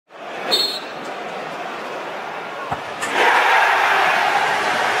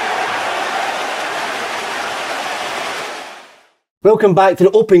Welcome back to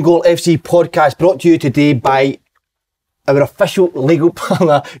the Open Goal FC podcast, brought to you today by our official legal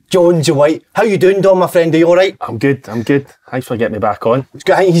partner, John White. How you doing, Don, my friend? Are you alright? I'm good. Thanks for getting me back on. It's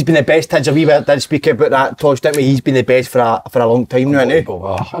good. I think he's been the best. Tidser, we did speak about that, Tosh, didn't we? He's been the best for a long time now, hasn't he?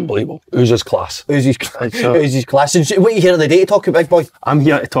 Unbelievable. Who's his class? Who's his class? And what are you here today to talk about, big boy? I'm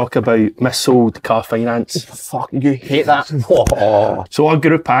here to talk about missold car finance. Fuck, you hate that. So our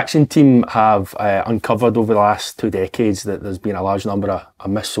group action team have uncovered over the last 2 decades that there's been a large number of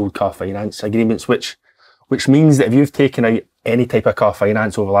missold car finance agreements, which means that if you've taken out any type of car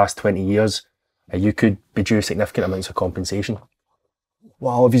finance over the last 20 years, you could be due significant amounts of compensation.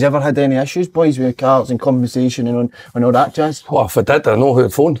 Wow, have you ever had any issues, boys, with cars and compensation and all that jazz? Well, if I did, I know who to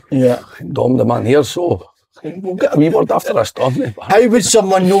phone. Yeah. Dom, the man here, so we'll get a wee word after this, Dom. How would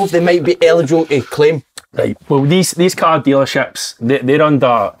someone know if they might be eligible to claim? Right. Well, these car dealerships, they're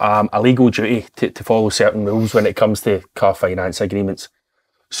under a legal duty to follow certain rules when it comes to car finance agreements.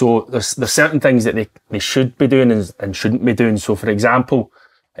 So there's certain things that they should be doing and shouldn't be doing. So for example,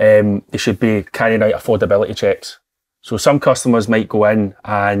 they should be carrying out affordability checks. So some customers might go in,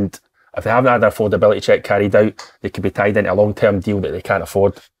 and if they haven't had an affordability check carried out, they could be tied into a long-term deal that they can't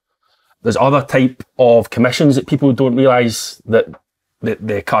afford. There's other type of commissions that people don't realise that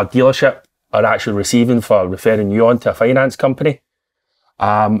the car dealership are actually receiving for referring you on to a finance company.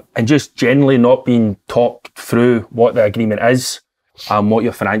 And just generally not being talked through what the agreement is, what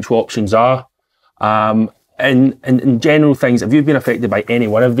your financial options are, and in general things. If you've been affected by any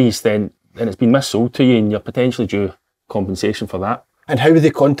one of these, then it's been missold to you and you're potentially due compensation for that. And how would they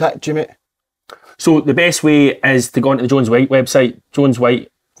contact you, mate? So the best way is to go onto the Jones White website,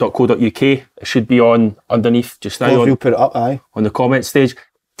 joneswhite.co.uk. It should be on underneath just now. Oh, if you'll put it up, aye. On the comment stage.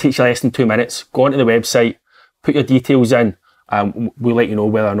 Takes you less than 2 minutes. Go onto the website, put your details in, and we'll let you know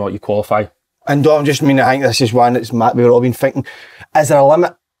whether or not you qualify. And Dom, I think this is one that's we've all been thinking. Is there a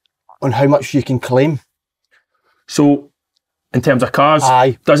limit on how much you can claim? So, in terms of cars,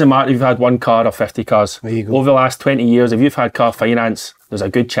 doesn't matter if you've had one car or 50 cars. There you go. Over the last 20 years, if you've had car finance, there's a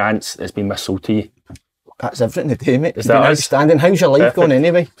good chance it's been missold to you. That's everything today, mate. Is that outstanding? How's your life going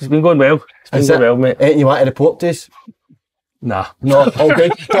anyway? It's been going well. It's been going well, mate. Anything you want to report to us? Nah. No, all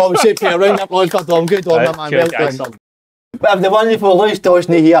good. Dom, shape a round of applause for Dom. Good on that, man. Well done. We have the wonderful Lewis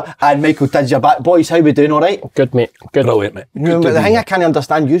Toshney here and Michael Tidser back. Boys, how we doing, alright? Good, mate. Good. Brilliant, mate. But the thing I can't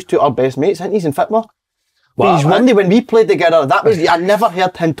understand, you two are best mates, aren't you, in Fitmore? Well, he's one day when we played together, I never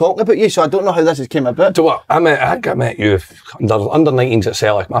heard him talking about you, so I don't know how this has came about. Do what? I met you under 19s at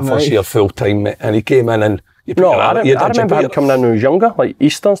Celtic, my first year full time, mate, and he came in and I remember him coming in when he was younger, like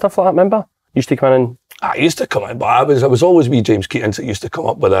Easter and stuff like that, remember? He used to come in and... I used to come in, but I was always wee James Keatons that used to come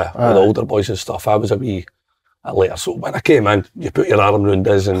up with the older boys and stuff. I was a later, so when I came in, you put your arm around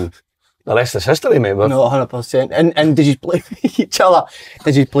us and the rest is history, mate. No, 100%. And did you play with each other?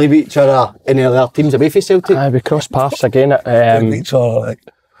 Did you play with each other in any other teams away from Celtic? We crossed paths again at...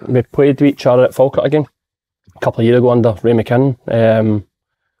 we played with each other at Falkirk again a couple of years ago under Ray McKinnon,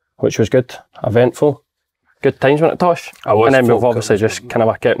 which was good, eventful. Good times, wasn't it, Tosh? And then we've obviously just kind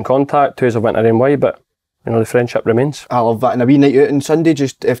of kept in contact. Two have went our own way, but you know, the friendship remains. I love that. And a wee night out on Sunday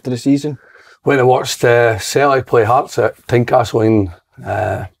just after the season? When I watched Celtic play Hearts at Tynecastle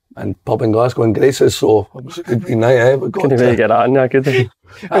and pub in Glasgow and Graces, so it was a good wee night, Couldn't really get that in there, could they?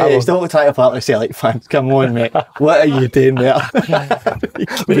 Hey, stop trying to play like Celtic fans. Come on, mate. What are you doing there?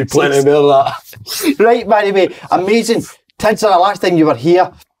 We'll be plenty more of that. Right, Manny, mate. Amazing. Tidser, the last time you were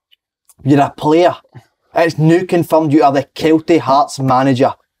here, you're a player. It's now confirmed you are the Kelty Hearts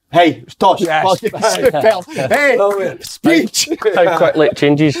Manager. Hey, Tosh. Yes. Hey, speech. How quickly it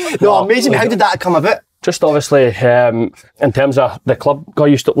changes. No, amazing. How did that come about? Just obviously, in terms of the club, God,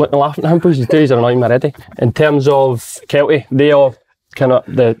 you stop looking laughing at him, because these days are annoying me already. In terms of Kelty, they all kind of,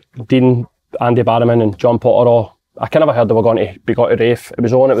 the Dean, Andy Barrowman and John Potter, all, I kind of heard they were going to be got to Rafe. It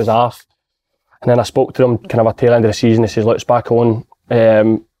was on, it was off. And then I spoke to them kind of at the tail end of the season. He says, look, it's back on.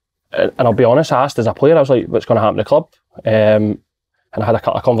 And I'll be honest, I asked as a player, I was like, what's going to happen to the club? And I had a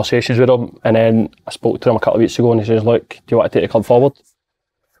couple of conversations with him, and then I spoke to him a couple of weeks ago and he says, look, do you want to take the club forward?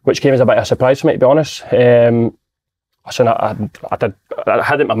 Which came as a bit of a surprise for me, to be honest. I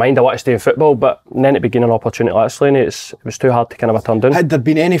had it in my mind I wanted to stay in football, but then it became an opportunity like Slaney. It was too hard to kind of turn down. Had there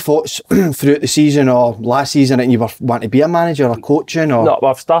been any thoughts throughout the season or last season that you were wanting to be a manager or coaching? Or? No,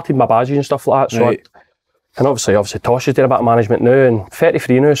 well, I've started my badges and stuff like that, so right. And obviously Tosh is doing a bit of management now, and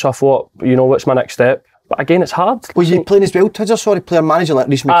 33 now, so I thought, you know, what's my next step? But again, it's hard. Was you playing as well, Tidser? Sorry, player manager like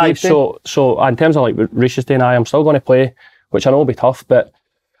Rhys McCabe? So in terms of like Rhys is doing, I'm still going to play, which I know will be tough, but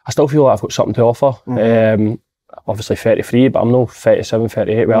I still feel like I've got something to offer. Obviously 33, but I'm no 37,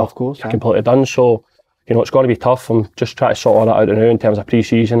 38. Well, of course, completely done. So, you know, it's going to be tough. I'm just trying to sort all that out now in terms of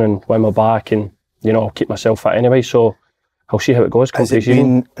pre-season and when we're back, and you know, I'll keep myself fit anyway. So I'll see how it goes. Has it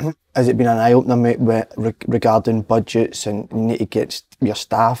been an eye-opener, mate, regarding budgets and you need to get your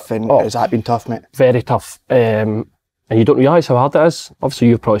staff, and has that been tough, mate? Very tough. And you don't realise how hard it is. Obviously,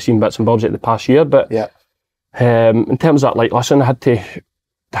 you've probably seen bits and bobs at the past year, but in terms of that, like, listen, I had to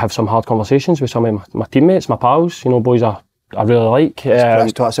have some hard conversations with some of my teammates, my pals, you know, boys I really like.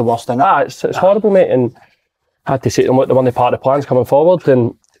 That's the worst, isn't it? It's horrible, mate, and I had to say to them what they want to part of the plans coming forward,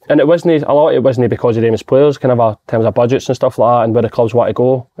 and it wasn't a lot. It wasn't because of them as players, kind of in terms of budgets and stuff like that, and where the clubs want to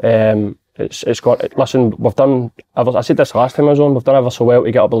go. It's got. Listen, we've done. I said this last time I was on. We've done ever so well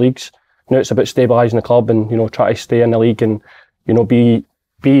to get up the leagues. Now it's about stabilising the club and, you know, try to stay in the league and, you know, be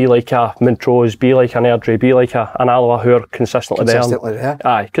like a Montrose, be like an Airdrie, be like an Alloa who are consistently there.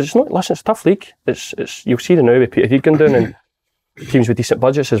 Aye, because it's not. Listen, it's a tough league. It's you'll see the now with Peter Heed going down and teams with decent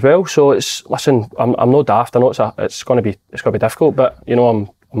budgets as well. So it's, listen, I'm no daft. I know it's going to be difficult, but you know, I'm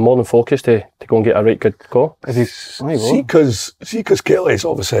more than focused to go and get a right good go. See, because Kelty's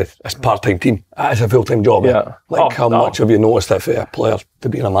obviously a part-time team. It's a full-time job. Yeah. How much have you noticed that for a player to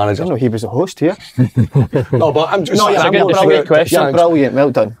be a manager? I know he was the host here. No, but I'm just... it's a good question. Yeah, brilliant,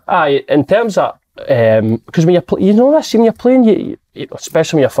 well done. Aye, in terms of... Because when you know this, when you're playing,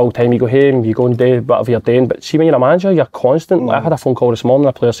 especially when you're full-time, you go home, you go and do whatever you're doing, but see when you're a manager, you're constant. Like, I had a phone call this morning,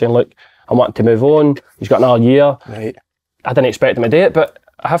 a player saying, look, I'm wanting to move on, he's got another year. Right. I didn't expect him to do it, but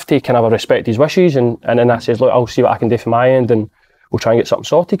I have to kind of respect his wishes, and then I says, look, I'll see what I can do from my end, and we'll try and get something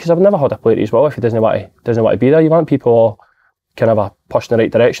sorted, because I've never had a player as well if he doesn't want to be there. You want people kind of pushing in the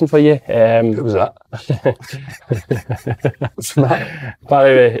right direction for you. Who was that? But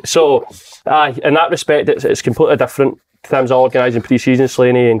anyway, so in that respect, it's completely different in terms of organising pre-season,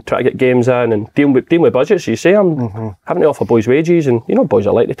 Slaney, and trying to get games in and dealing with budgets. You say I'm having to offer boys wages, and you know boys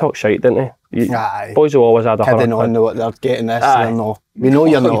are like to talk shite, don't they? Boys will always add a kidding on what they're getting this. No. We know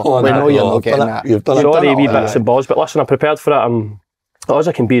you're not. We know you're not getting that. You've done all the wee bits and bobs, but listen, I'm prepared for it. All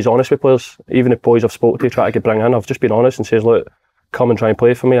I can be is honest with players. Even if boys I've spoken to try to bring in, I've just been honest and says, look, come and try and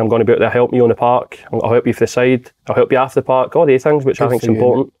play for me. I'm going to be out there, help me on the park. I'll help you for the side. I'll help you after the park. All these things, which I think is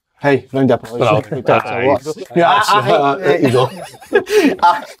important. Hey, round of applause. There you go.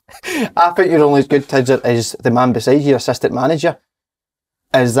 I think you're only as good, Tidser, as the man beside you, your assistant manager.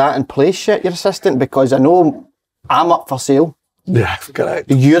 Is that in place yet, your assistant? Because I know I'm up for sale. Yeah, correct.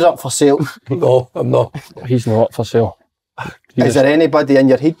 You're up for sale. No, I'm not. He's not up for sale. Is there anybody in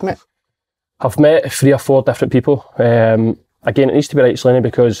your head, mate? I've met 3 or 4 different people. Again, it needs to be right, Slaney,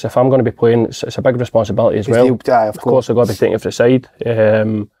 because if I'm going to be playing, it's a big responsibility as well. Of course, I've got to be taking it for the side.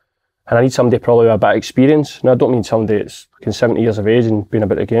 And I need somebody probably with a bit of experience. Now, I don't mean somebody that's 70 years of age and been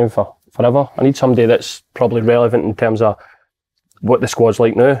about the game for forever. I need somebody that's probably relevant in terms of what the squad's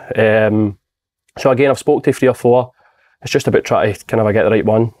like now. So again, I've spoke to 3 or 4. It's just about trying to kind of get the right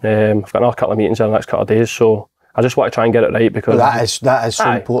one. I've got another couple of meetings in the next couple of days, so I just want to try and get it right, because that is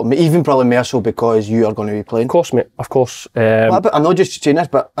so important. Even probably more so because you are going to be playing. Of course, mate. Of course. I'm not just saying this,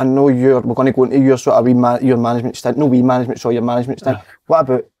 but I know we're going to go into your sort of your management stint. No, your management stint. What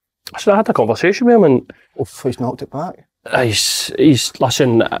about? So I had a conversation with him, and he's knocked it back. He's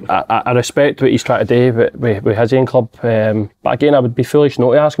listen. I respect what he's trying to do with his own club, but again, I would be foolish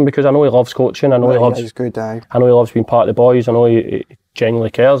not to ask him, because I know he loves coaching. I know he loves. Good, I know he loves being part of the boys. I know he genuinely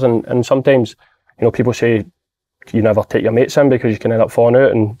cares, and sometimes, you know, people say you never take your mates in because you can end up falling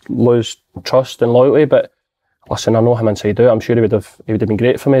out and lose trust and loyalty. But listen, I know him inside out. I'm sure he would have been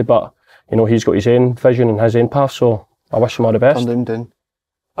great for me, but you know, he's got his own vision and his own path. So I wish him all the best. Down.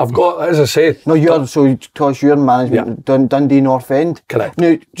 I've got, as I say... No, towards your management, Dundee North End. Correct.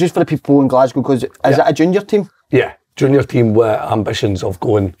 Now, just for the people in Glasgow, because is it a junior team? Yeah, junior team with ambitions of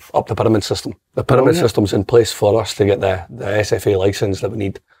going up the pyramid system. The pyramid system's in place for us to get the SFA licence that we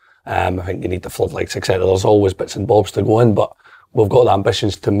need. I think you need the floodlights, etc. There's always bits and bobs to go in, but we've got the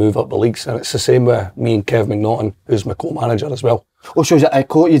ambitions to move up the leagues, and it's the same with me and Kev McNaughton, who's my co-manager as well. Oh, so is it a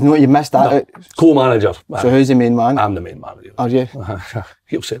you missed that out? Co-manager. So who's the main man? I'm the main manager. Are you?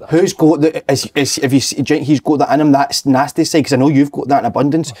 He'll say that. Who's got he's got that in him, that nasty side? Because I know you've got that in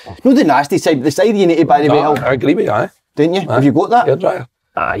abundance. No, the nasty side, but the side you need to buy the way. I agree with you, Didn't you? Have you got that? You're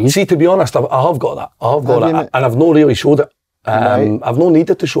right. You see, to be honest, I have got that. I have got it, and I've not really showed it. I've not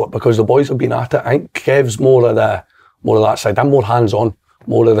needed to show it because the boys have been at it. I think Kev's more of that side. I'm more hands-on,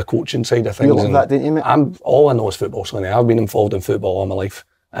 more of the coaching side of things. You love that, didn't you, mate? All I know is football, so I've been involved in football all my life,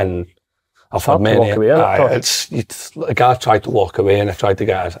 and I've had many. Like I tried to walk away and I tried to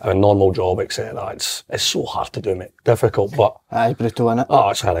get a normal job, etc. It's so hard to do, mate. Difficult, but brutal, innit? Oh,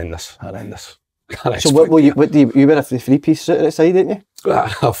 it's horrendous. So what do you wear a 3-piece suit at the side, didn't you?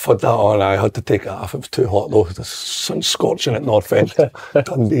 I've had that on. I had to take it off. It was too hot though. The sun's scorching at North End.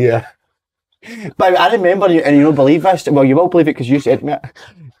 Dundee. But I remember you, and you don't believe this. Well, you will believe it because you said me.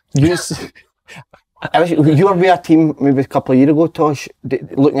 You were with a team maybe a couple of years ago, Tosh,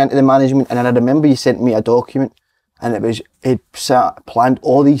 looking into the management, and I remember you sent me a document, and it was he'd planned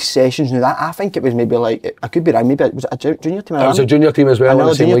all these sessions. Now that I think it was maybe like, I could be wrong, maybe it was a junior team. It was a junior team as well.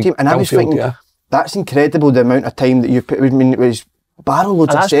 Another junior team, and I was thinking, that's incredible the amount of time that you put. I mean, it was barrel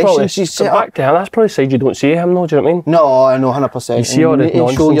loads of sessions you set up. That's probably the side you don't see him though, do you know what I mean? No, I know 100%. You see all the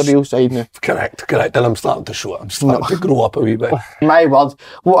nonsense. Show your real side now. Correct. And I'm starting to show it. I'm starting to grow up a wee bit. My word,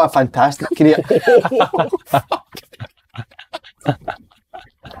 what a fantastic career.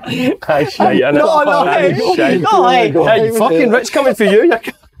 Hey, fucking Rich coming for you.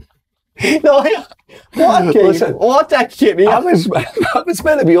 No, what a career. I was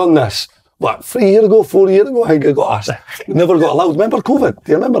meant to be on this. What, 4 years ago, I think I got asked. Never got allowed. Remember COVID?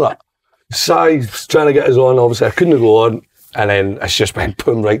 Do you remember that? Si's trying to get us on, obviously. I couldn't go on. And then it's just went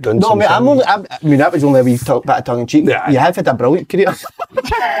boom right down. No, mate, I mean, that was only a wee bit of tongue in cheek. Yeah. You have had a brilliant career. No,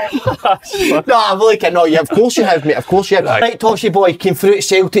 I'm really kidding. No, of course you have, mate. Of course you have. Right, Toshy boy, came through at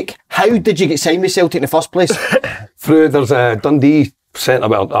Celtic. How did you get signed with Celtic in the first place? There's a Dundee centre.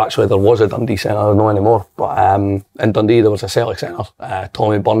 Well, actually, there was a Dundee centre, not anymore. But in Dundee, there was a Celtic centre.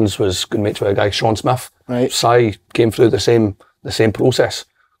 Tommy Burns was good mates with a guy, Sean Smith. Right. Si came through the same process.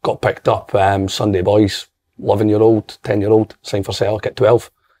 Got picked up, Sunday boys. 11-year-old, 10-year-old, signed for Celtic at 12.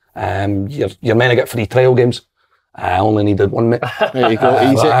 You're meant to get free trial games. I only needed one, mate. There you go,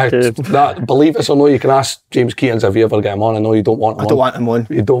 easy. Believe it or not, you can ask James Keatons if you ever get him on. I know you don't want him on. I don't want him on.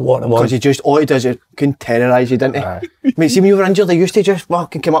 You don't want him on. Because all he does is can terrorise you, didn't he? Mate, see when you were injured, they used to just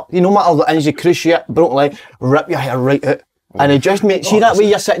fucking come up, you know, matter the injury, cruciate, broken leg, rip your hair right out. And he just makes, see that way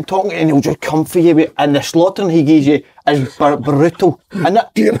you're sitting talking and he'll just come for you, and the slaughtering he gives you is brutal. And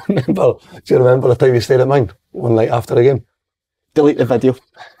that, Do you remember the time you stayed at mine one night after a game? Delete the video.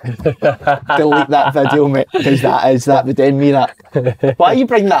 Delete that video, mate, because that would end me that. Why are you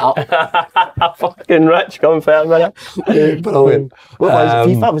bringing that up? Fucking Rich, come for a minute. Brilliant. What was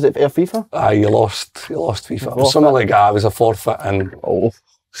it, FIFA? Was it for FIFA? You lost FIFA. It was something like that. It was a forfeit and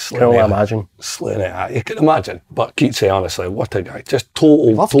Can only imagine. Slaney, you can imagine. But Keatsy, honestly, what a guy. Just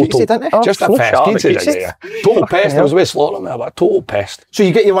total. Keatsy, didn't he? Just a pest. Keatsy, total pest. I was with slaughtering there, but total pest. So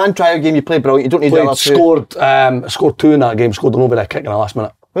you get your one trial game, you play brilliant, you don't need the other two. Scored 2 in that game, scored an overhead kick in the last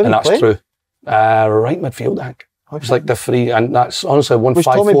minute. Where and did you that's play? true. Right midfield, I think. It was like the free, and that's honestly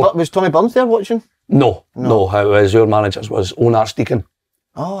 1-5-4. Was Tommy Burns there watching? No. It was your manager's was Owen Archdeacon.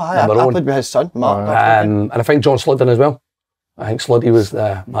 Oh, I played with his son, Mark. And I think John Sludden as well. I think Sluddy was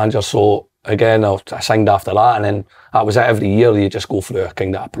the manager, so again I signed after that, and then that was it. Every year you just go through a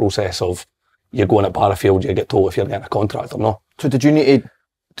kind of a process of you're going at Barrafield, you get told if you're getting a contract or not. So did you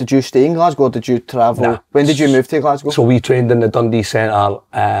stay in Glasgow or did you travel? Nah. When did you move to Glasgow? So we trained in the Dundee Centre,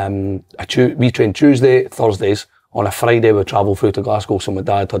 we trained Tuesday, Thursdays. On a Friday we travel through to Glasgow, so my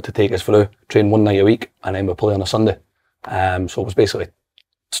dad had to take us through, train one night a week, and then we play on a Sunday. So it was basically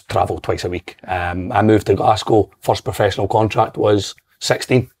travel twice a week. I moved to Glasgow, first professional contract was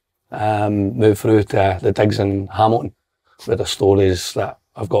 16. Moved through to the digs in Hamilton with the stories that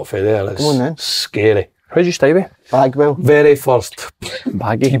I've got for there. It's scary. Who'd you stay with? Bagwell. Very first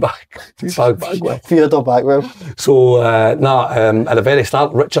Baggy. Bagwell. Theodore Bagwell. So, at the very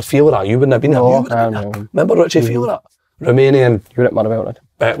start, Richard Fieldrat, you wouldn't have been there. Remember Richie Fieldrat? Romanian. You were at Motherwell, right?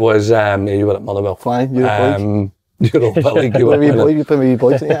 It was, you were at Motherwell. Fine, Europa League. You were You put me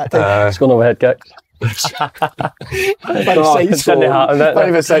boys in that time. It's going overhead kicks. Sides. Him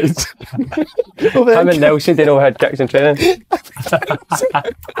and Nelson did overhead kicks in training.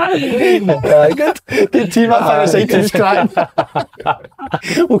 Good team up by the side to crack.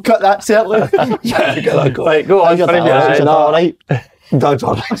 We'll cut that certainly. Right, go on. Alright. That's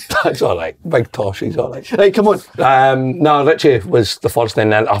all right. Big Toshy's all right. Right, come on. No, Richie was the first thing.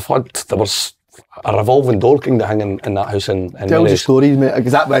 Then there was a revolving door kind of hanging in that house in Tell us the stories, mate,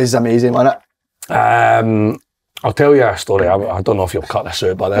 because that was amazing, wasn't it? I'll tell you a story. I don't know if you'll cut this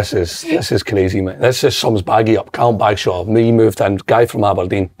out, but this is crazy, mate. This is sums Baggy up. Callum Bagshaw. Me moved in. Guy from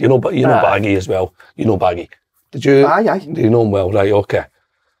Aberdeen. You know Baggy as well. You know Baggy. Did you? Aye. Do you know him well? Right. Okay.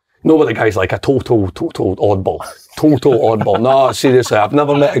 No, but the guy's like a total oddball. Total oddball. No, seriously, I've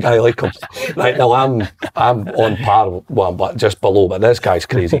never met a guy like him. Right now, I'm on par with one, but just below. But this guy's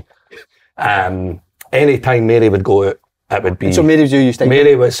crazy. Any time Mary would go out, it would be. So Mary was who you stayed with?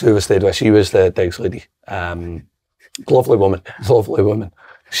 Mary was who we stayed with. She was the digs lady. Lovely woman.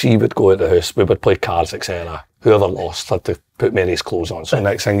 She would go at the house. We would play cards, etc. whoever lost had to put Mary's clothes on. So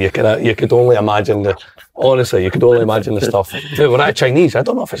next thing you could only imagine honestly, you could only imagine the stuff. We're at a Chinese, I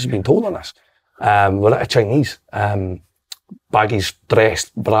don't know if it's been told on this. We're at a Chinese, baggies,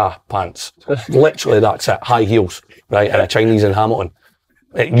 dress, bra, pants. Literally that's it, high heels, right, and a Chinese in Hamilton.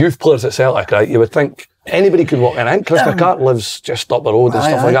 Youth players at Celtic, right, you would think anybody could walk in. I think Chris McCart lives just up the road and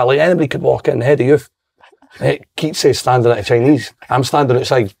stuff like that. Like anybody could walk in, head of youth. Keats says standing at a Chinese. I'm standing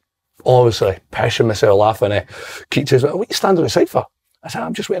outside, obviously, pissing myself laughing. Keats says, what are you standing outside for? I said,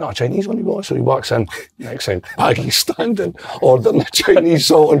 I'm just waiting on a Chinese when he walks. So he walks in, next thing, Baggy's standing, ordering a Chinese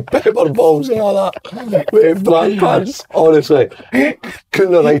salt and pepper balls and all that. With black pants, honestly.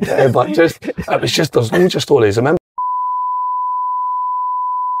 Couldn't write it, but it was just, there's loads of stories. I remember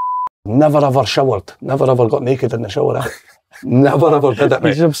never ever showered, never ever got naked in the shower. Never ever did it,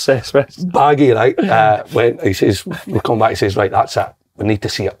 mate. He's obsessed with Baggy, right, he says, we come back, he says, right, that's it. We need to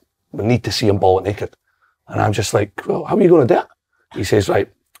see it. We need to see him ball it naked. And I'm just like, well, how are you going to do it? He says, right,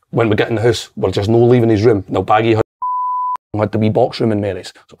 when we get in the house, we're just no leaving his room. Now, Baggy had the wee box room in Mary's.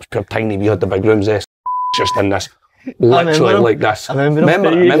 So it was pure tiny. We had the big rooms, just in this. Literally like this.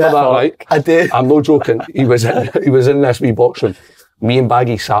 Remember that, right? I do. I'm not joking. He was in this wee box room. Me and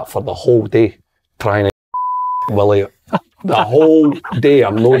Baggy sat for the whole day trying to Willie. The whole day,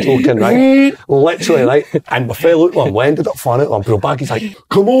 I'm not joking, right? Literally, right? And my fellow looked one, we ended up finding it one, bro. Baggy's like,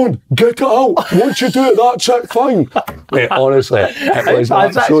 come on, get it out. Once you do it, that's it, fine. Mate, honestly, it was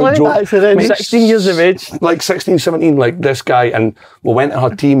an absolute joke. 16 years of age. Like 16, 17, like this guy, and we went to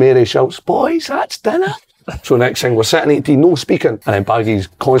her tea, Mary shouts, boys, that's dinner. So next thing, we're sitting at tea, no speaking, and then Baggy's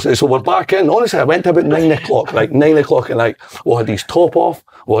constantly, so we're back in. Honestly, I went to about 9 o'clock, like 9 o'clock at night. We had these top off,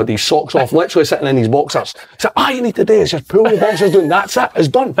 we had these socks off, literally sitting in these boxers. So all you need to do is just pull the boxers down, that's it, it's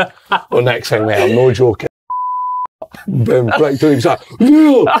done. Well, next thing, mate, I'm no joking. Boom, right to him, he's like,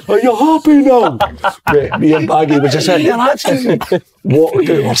 Neil, are you happy now? Mate, me and Baggy were just saying, yeah, that's it. Walked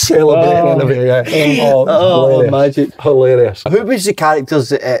out, we're celebrating everything. Oh, magic. Hilarious. Who was the characters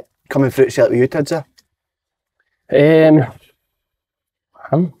that coming through at Celtic with you, Tidser? Him.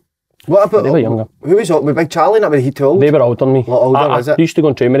 What about, they were younger. Who was up with Big Charlie? Not, was he too old? They were older than me. A lot older, was it? I used to go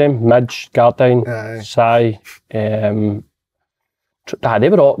and train with them. Midge, Gardine, Sai. They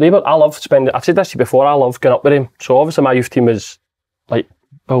were, I loved spending, I've said this to you before, I loved going up with them. So obviously my youth team was like,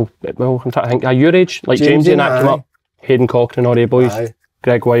 well, I'm trying to think, your age, like Jamesy and that came up, Hayden Cochran, all the boys,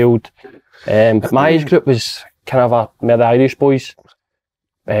 Greg Wild. But my age group was kind of more the Irish boys.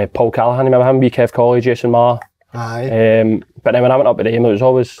 Paul Callahan, remember him, Kev Colley, Jason Marr. But then when I went up with them, there was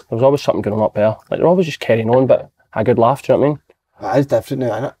always something going on up there. Like they're always just carrying on, but a good laugh, do you know what I mean? That is different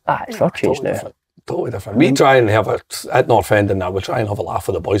now, isn't it? It's not changed now. Totally different. We try and have at not offending that, we try and have a laugh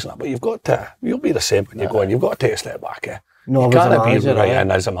with the boys and that, but you'll be the same when you go in. You've got to take a step back, No, you can't be right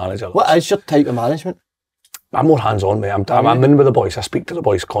in as a manager. What is your type of management? I'm more hands-on, mate. I'm in with the boys. I speak to the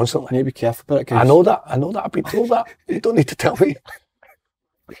boys constantly. You need to be careful about it. I know that. I've been told that. You don't need to tell me.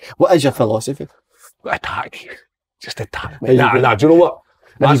 What is your philosophy? Attack. Just attack, mate. Nah, do you know what?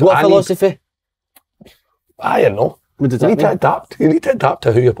 What philosophy? I don't know. You need to adapt. You need to adapt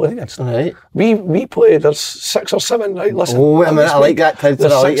to who you're playing against. Right. We play, there's 6 or 7, right? Listen. Oh, wait a minute, I like that.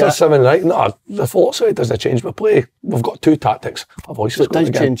 There's 6 or 7, right? No, the philosophy doesn't change. We've got 2 tactics. My voice is going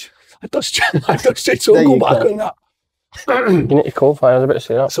again. Change. It does change. It does change. So we'll go back on that. You need to call fire, I was about to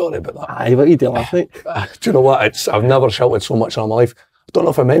say that. Sorry about that. Aye, what are you doing last night? Do you know what? I've never shouted so much in my life. I don't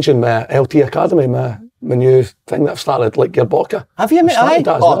know if I mentioned my LT Academy, my new thing that I've started, like your Borka. Have you, mate? Aye.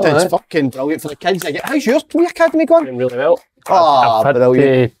 Oh, it's fucking brilliant for the kids. How's your new academy going? Doing really well. Oh, I've had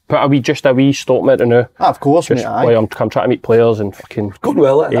put a wee stop at it now. Of course, mate. Aye. I'm trying to meet players and fucking going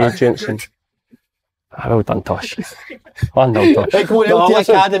well, agents and. Well done, Tosh. Well done, Tosh. Right, go on, LT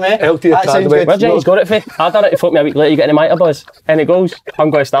Academy. LT Academy. Where do you think he's got it for? I done it to fuck me a week later. You get any mitre buzz? Any goals? I'm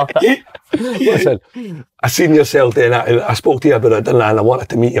going to start it. Listen, I seen yourself then. I spoke to you about it, didn't I? And I wanted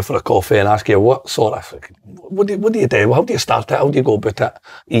to meet you for a coffee and ask you what sort of, what do you do? How do you start it? How do you go about it?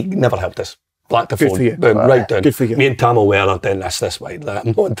 You never helped us. Black the phone, boom, right down. Good for you. Me and Tam O'Ware are doing this way.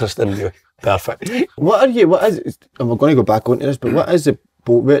 I'm not interested in you. Perfect. What is, and we're going to go back onto this, but what is the,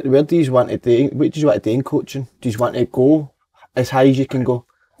 where do you want to do, what do you want to do in coaching? Do you want to go as high as you can go?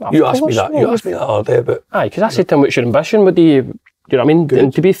 You asked me that the other day, but... Aye, because I said to him, what's your ambition? What do you know what I mean?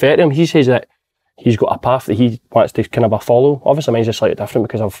 And to be fair to him, he says that he's got a path that he wants to kind of follow. Obviously mine's just slightly different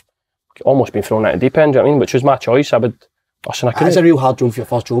because I've almost been thrown at the deep end, do you know what I mean? Which was my choice. It's a real hard job for your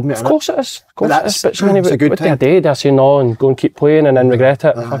first job, mate. Of course it is. But it's a good time. Did I say no and go and keep playing and then regret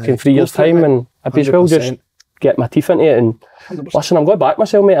it fucking 3 years time, and I'd be as well just get my teeth into it and 100%. Listen, I'm going back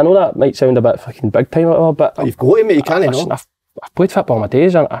myself, mate. I know that might sound a bit fucking big time or whatever, but you've got it, mate. You can't know. I've played football my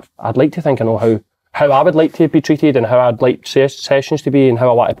days and I'd like to think I know how how I would like to be treated and how I'd like sessions to be and how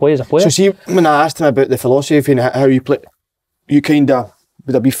I want to play as a player. So see, when I asked him about the philosophy and how you play, you kind of,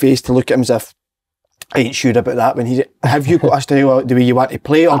 with a wee face to look at him as if, I ain't sure about that. When he's, have you got a style the way you want to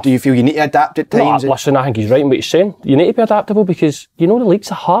play, or do you feel you need to adapt at times? No, listen, I think he's right in what he's saying. You need to be adaptable because, you know, the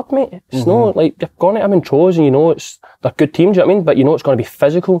leagues are hard, mate. It's not like you're going at him in throws and you know they're good teams, you know what I mean? But you know it's going to be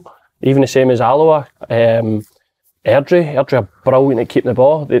physical, even the same as Alloa. Airdrie are brilliant at keeping the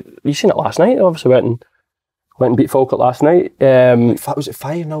ball. You seen it last night, obviously went and beat Falkirk last night. Was it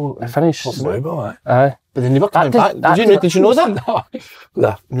 5-0? I finished. Aye. But then they were coming back. Did you know that?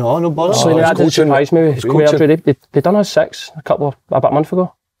 No bother. So that didn't surprise me. They done us 6 about a month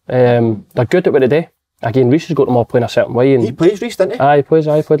ago. They're good at what they do. Again, Reece has got them all playing a certain way. And he plays, Reece, didn't he? Aye, he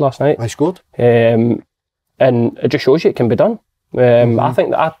played last night. I scored. And it just shows you it can be done. I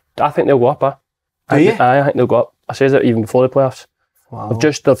think they'll go up. Do you? I think they'll go up. I said that even before the playoffs. Wow.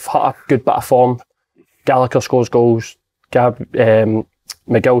 They've hit a good bit of form. Gallagher scores goals.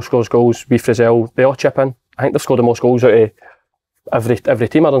 McGill scores goals. Wee Frizzell, they all chip in. I think they've scored the most goals out of every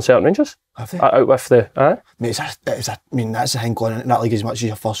team other than Celtic Rangers. Have they? Out with the... Mate, I mean, that's the thing going into that league as much as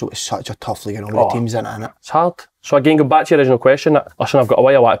your first, so it's such a tough league and all the teams in it. It's hard. So again, going back to your original question, listen, I've got a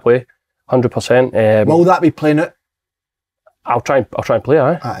way I want to play, 100%. Will that be playing it? I'll try and play,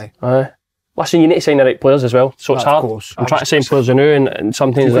 aye. Aye. Listen, you need to sign the right players as well, so it's hard. Course. I'm trying to sign players anew, and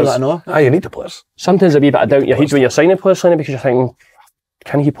sometimes you need the players. Sometimes a wee bit of doubt in your head when you're signing players, because you're thinking,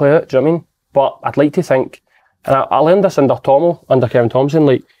 can he play it? Do you know what I mean? But I'd like to think, and I learned this under Kevin Thompson,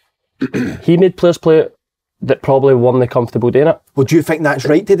 like, he made players play it that probably weren't comfortable doing it. Well, do you think that's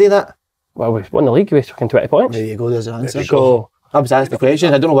right to do that? Well, we won the league with fucking 20 points. There you go, there's the answer. So, I was asked the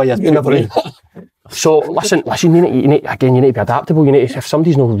question, I don't know why you never knew. So listen, you need to be adaptable. You need to, if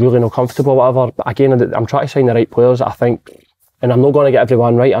somebody's not comfortable, whatever. But again, I'm trying to sign the right players that I think, and I'm not going to get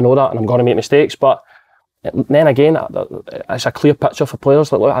everyone right. I know that, and I'm going to make mistakes. But then again, it's a clear picture for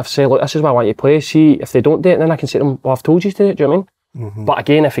players. Like, look, I've said, look, this is what I want you to play. See, if they don't do it, then I can say to them, well, I've told you to do it. Do you know what I mean? But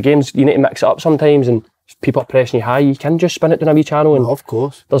again, if the games, you need to mix it up sometimes, and if people are pressing you high, you can just spin it down a wee channel. And of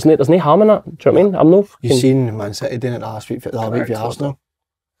course. There's no harm in that. Do you know what I mean? I'm no. You've seen Man City doing it last week for Arsenal.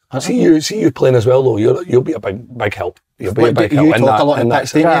 See you playing as well though. You'll be a big help. You'll be a big help. You talk a lot in that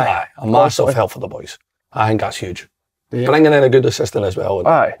stadium. A massive help for the boys. I think that's huge. Bringing in a good assistant as well.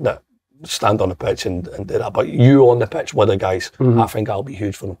 That stand on the pitch and do that. But you on the pitch with the guys, I think that'll be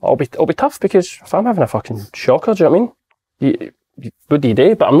huge for them. It'll be tough because if I'm having a fucking shocker, do you know what I mean? What do you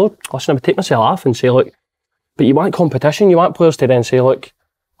do? But I'm not. Listen, I would take myself off and say, look, but you want competition. You want players to then say, look,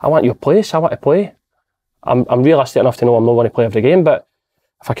 I want your place. I want to play. I'm realistic enough to know I'm not going to play every game, but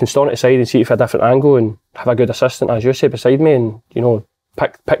if I can stand it aside and see it from a different angle and have a good assistant, as you say, beside me, and you know,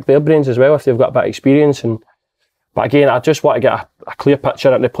 pick their brains as well if they've got a bit of experience. But again, I just want to get a clear picture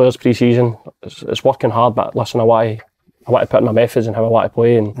of the players pre-season. It's working hard, but listen, I want to put in my methods and how I want to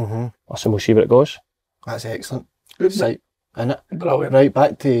play, and listen, we'll see where it goes. That's excellent. Good sight, isn't it? Brilliant. Right,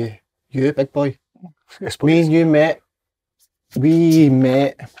 back to you, big boy. Yes, me and you we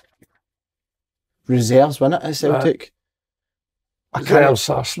met reserves, wasn't it, at Celtic?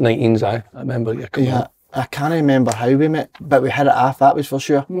 Reserves, 19s, I remember you coming up. I can't remember how we met, but we had it half, that was for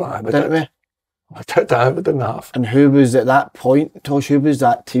sure. No, didn't we? I did that, we didn't half. And who was at that point, Tosh, who was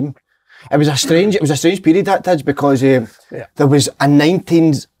that team? It was a strange period that did, because there was a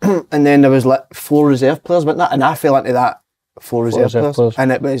 19s and then there was like 4 reserve players, wasn't it? And I fell into that 4 reserve players.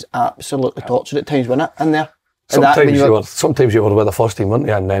 And it was absolutely torture at times, wasn't it, in there? Sometimes you were with the first team, weren't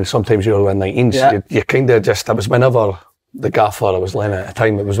you? And then sometimes you were with 19s. Yeah. You kind of just, it was whenever the gaffer I was laying at the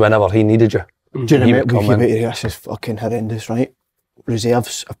time, it was whenever he needed you. Do you remember, this is fucking horrendous, right?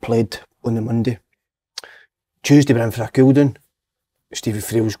 Reserves have played on the Monday. Tuesday we're in for a cool down. Stevie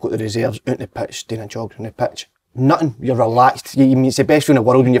Frail's got the reserves out on the pitch, doing a jog on the pitch. Nothing, you're relaxed. It's the best thing in the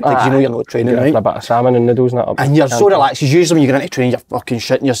world when you play, because you know you're not training, right? A bit of salmon and noodles and that. And you're so relaxed, because usually when you get into training, you're fucking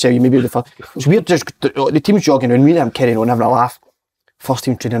shitting yourself, you maybe the fuck. So we're just, the team's jogging around, me and him carrying on, having a laugh. First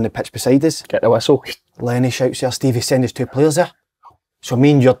team training on the pitch beside us. Get the whistle. Lenny shouts there, Stevie, send us 2 players there. So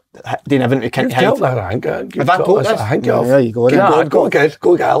me and you're doing everything we can to hide. Have I told this? I think you have. There you go. Go get,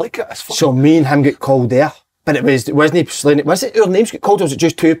 I like it. So me and him get called there. But wasn't Slaney, was it our names get called, or was it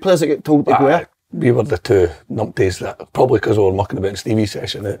just 2 players that get told to go there? We were the 2 numpties, that probably because we were mucking about in Stevie's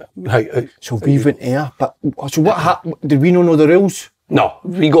session. So we went there, but so what happened? Did we not know the rules? No,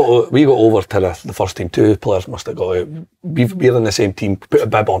 we got over to the first team. 2 players must have got out. We're in the same team. Put a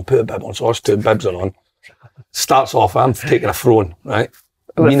bib on. So us 2 bibs are on. Starts off, I'm taking a throw-in, right?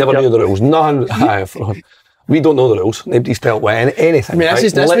 We never knew the rules. Nothing. We don't know the rules. Nobody's told anything. I mean, right?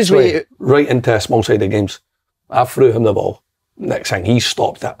 this was right into small-sided games. I threw him the ball. Next thing, he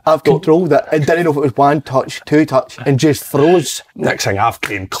stopped it. I've controlled it and didn't know if it was 1 touch, 2 touch, and just froze. Next thing, I've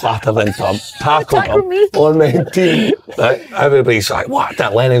came clattered into him, tackled him on my team. Everybody's like, what?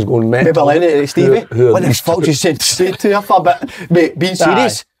 That Lennon's going mental. Maybe Lennon, Stevie, who what the fuck you said to her for? But mate, being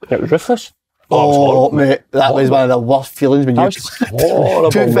serious. It was ruthless. Oh, mate, that was one of the worst feelings when you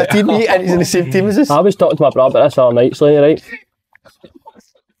 215 mate and he's in the same team as us. I was talking to my brother about this all night, Slaney, right?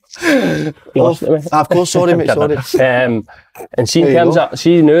 Of course, sorry mate, sorry. And see in terms of,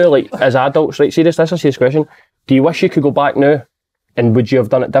 see now, like as adults, right, see this is a serious question. Do you wish you could go back now? And would you have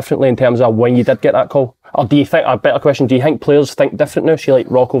done it differently in terms of when you did get that call? Or do you think, a better question, do you think players think different now? See like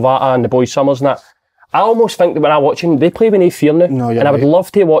Rocco Vata and the boys Summers and that. I almost think that when I watch them, they play with no fear now. No, and I would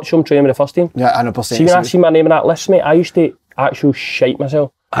love to watch them train with the first team. Yeah, 100%. See when I see my name in that list, mate, I used to actually shite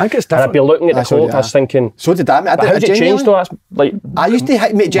myself. I think it's different. And I'd be looking at the clock, I was thinking... So did that, mate. How did it change though? That's like... I used to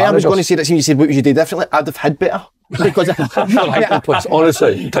hit, mate, Jay, I was going to say that you said what would you do differently, I'd have hid better. Because hiding place,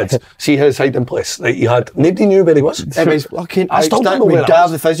 honestly, see his hiding place. Like he had, nobody knew where he was. It was fucking I still don't know where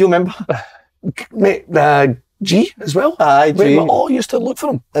Gav the physio, remember? Mate, G as well. Aye, G. We all used to look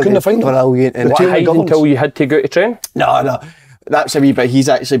for him. Couldn't find him. Brilliant. And what, hide until you had to go to train? No. That's a wee bit, he's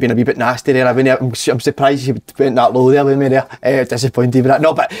actually been a wee bit nasty there. I'm surprised he went that low there with me there. Disappointed with that.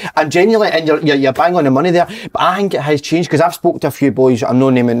 No, but I'm genuinely, and you're bang on the money there, but I think it has changed, because I've spoken to a few boys, I'm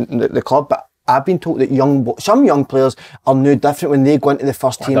not naming the club, but I've been told that some young players are no different when they go into the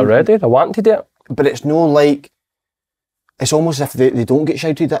first team. They're ready, they're wanting to do it. But it's no like, it's almost as if they don't get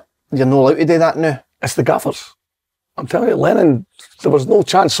shouted at. You're not allowed to do that now. It's the gaffers. I'm telling you, Lennon, there was no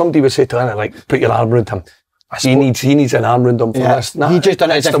chance somebody would say to Lennon, like, put your arm around him. He needs an arm around him for this. Nah, he just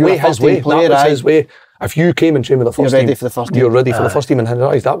done it as it's if the way, his way. Player, that was his way. If you came and trained with the first you're team, ready for the first team. You're ready for the first team in his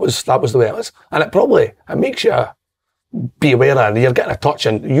eyes. That was the way it was. And it makes you be aware that you're getting a touch,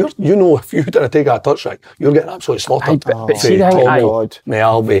 and you know if you didn't take that touch right, you're getting absolutely slaughtered. But see the thing, May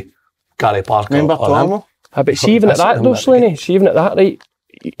Alby, Gary Parker. Remember Tom? But see even at that though, Slaney, see even at that, right,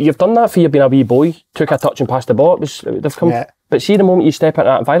 you've done that for you being a wee boy, took a touch and passed the ball, they've come. Yeah. But see the moment you step into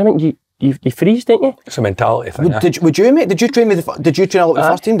that environment, you freeze, don't you? It's a mentality thing. Did you, mate? Did you train a lot with the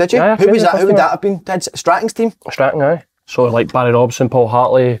first team? Did you? Yeah, who was that? Who would that have been? Stratton's team. Stratton, aye. So like Barry Robson, Paul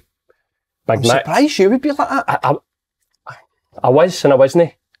Hartley, Big I'm Nick. surprised you would be like that. I was and I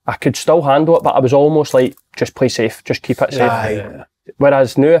wasn't. I could still handle it, but I was almost like, just play safe, just keep it safe. Aye.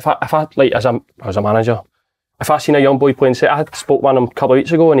 Whereas now, if I like as a manager, if I seen a young boy playing, say I spoke one of him a couple of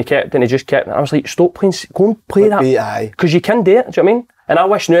weeks ago and he just kept, and I was like, stop playing, go and play that, because you can do it. Do you know what I mean? And I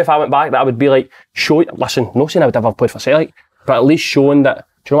wish now if I went back that I would be like, listen, not saying I would ever played for Celtic, but at least showing that,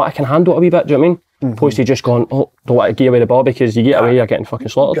 do you know what, I can handle it a wee bit. Do you know what I mean? Opposed to just going, don't want to give away the ball, because you get away, you're getting fucking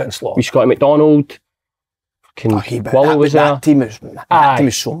slaughtered. We Scotty McDonald. Wally was there. That team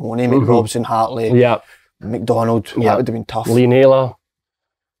was so money. Robson, Hartley, McDonald. That would have been tough. Lee Naylor,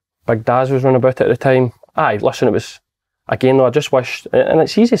 Big Daz was running about it at the time. Aye, listen, it was, again though, I just wish, and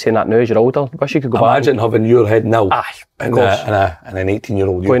it's easy saying that now as you're older, wish you could go back. Imagine having your head now. Aye, and an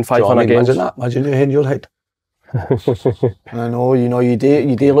 18-year-old. Playing 500 games. Imagine your head in your head. I know, you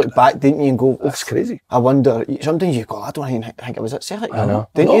do look back, didn't you, and go, that's crazy. I wonder, sometimes you go, I don't even think it was at Celtic. I know.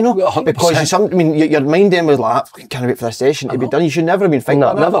 Didn't you know? 100%. Because your mind then was like, can't wait for this session to be done. You should never have been thinking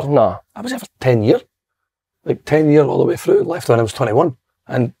that. Never. No. I was there for 10 years. Like 10 years all the way through. Left when I was 21.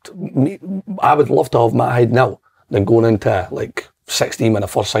 And I would love to have my head now than going into like 16 when I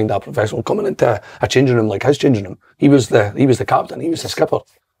first signed a professional, coming into a changing room like his changing room. He was the captain, he was the skipper,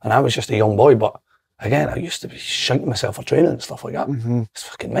 and I was just a young boy. But again, I used to be shouting myself for training and stuff like that. It's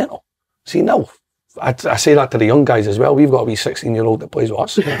fucking mental. See now, I say that to the young guys as well. We've got a wee 16-year-old that plays with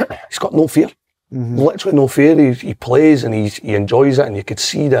us. He's got no fear, literally no fear. He plays and he enjoys it, and you could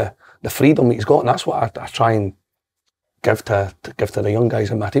see the freedom he's got, and that's what I try and give to the young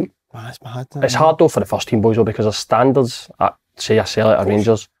guys in my team. That's mad. It's hard though for the first team boys though, because there's standards at, say, a Celtic or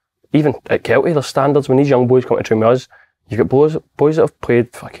Rangers, even at Kelty, there's standards. When these young boys come to train with us, you've got boys that have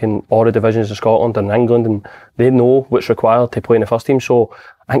played fucking all the divisions in Scotland and England, and they know what's required to play in the first team. So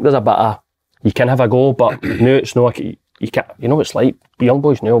I think there's a bit of, you can have a go, but no, it's not, you can't, you know what it's like, the young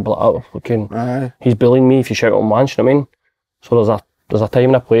boys know, but like, oh, fucking, he's bullying me if you shout at him once, you know what I mean? So there's a time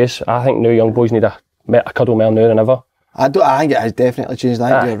and a place. I think now young boys need a cuddle more now than ever. I think it has definitely changed. I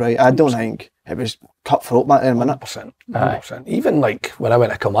think you're right. I don't think it was cutthroat back then, 100%. Even like when I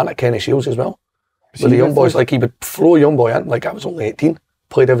went to Kilmarnock, Kenny Shields as well. With the young boys, like he would throw a young boy in, like I was only 18,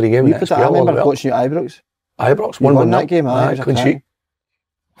 played every game in the SPL. I remember coaching you at Ibrox. Won that game, clean sheet.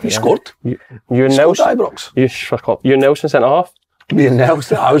 He scored. You and Nelson. Ibrox. You and Nelson centre half. Me and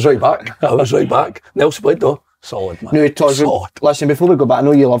Nelson. I was right back. Nelson played though. Solid, man. No, listen, before we go back, I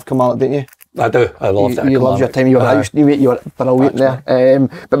know you love Kilmarnock, didn't you? I do. I loved it. You loved your time. You were brilliant there.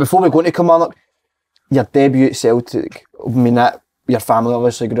 But before we go into Kilmarnock, your debut at Celtic, I mean, your family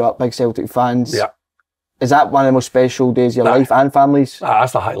obviously grew up big Celtic fans. Yeah. Is that one of the most special days of your life and families?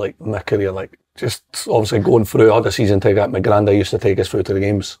 That's the highlight of my career. Like, just obviously going through all the season ticket. My granddad used to take us through to the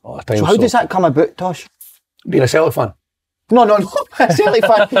games all the time. So how does that come about, Tosh? Being a Celtic fan. No, Celtic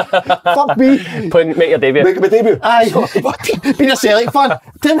fan. Fuck me. Make your debut. Making my debut. Aye, being a Celtic fan.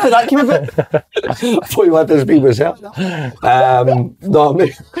 Tell me how that came about. I thought you wanted to be myself. No,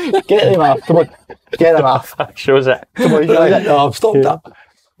 mate. Get them off. Come on. Get them off. Shows it. Come on. No, I've stopped that.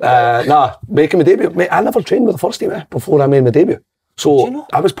 Making my debut. Mate, I never trained with the first team before I made my debut. So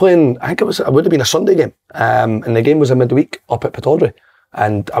I was playing, I think it would have been a Sunday game. And the game was a midweek up at Pittodrie.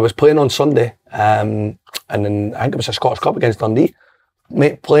 And I was playing on Sunday. And then I think it was a Scottish Cup against Dundee.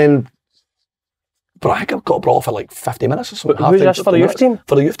 Mate, playing, but I think I got brought off at like 50 minutes or something. Who's this for the youth team?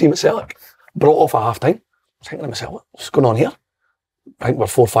 For the youth team at Celtic. Brought off at half time. I was thinking to myself, what's going on here? I think we're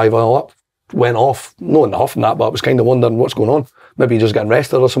 4-5 all up. Went off, not enough in that, but I was kind of wondering what's going on. Maybe just getting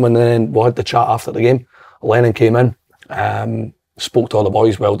rested or something. And then we had the chat after the game. Lennon came in, spoke to all the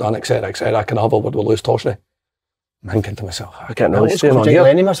boys, well done, etc., etc. I can have a word with Lewis Toshney. I'm thinking to myself, I can't know what's going on here.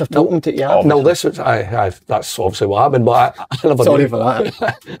 Lenny must have told him to you. No, this was, that's obviously what happened, but I never Sorry knew. for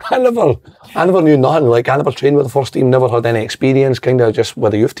that. I never knew nothing. Like, I never trained with the first team, never had any experience, kind of just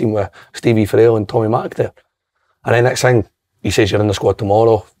with the youth team with Stevie Farrell and Tommy Mack there. And then next thing, he says, you're in the squad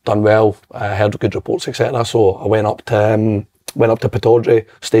tomorrow, done well, heard good reports, etc. So I went up to Pittodrie,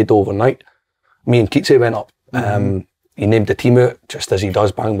 stayed overnight. Me and Keatsy went up. He named the team out, just as he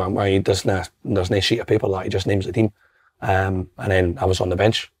does, bang, bang, bang. He doesn't, there's no sheet of paper that he just names the team. And then I was on the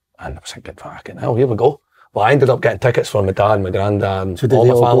bench, and I was thinking, fucking hell, here we go. Well, I ended up getting tickets for my dad, my granddad, and all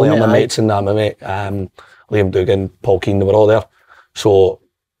my family, all my mates and that, my mate, Liam Dugan, Paul Keane, they were all there. So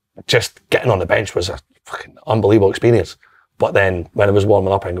just getting on the bench was a fucking unbelievable experience. But then when I was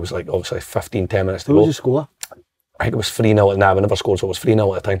warming up, I think it was like obviously 15, 10 minutes to go. Who was the score? I think it was 3-0. Nah, we never scored, so it was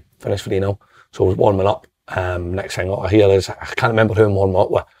 3-0 at the time. Finished 3-0. So I was warming up. Next thing I hear is, I can't remember who I'm warming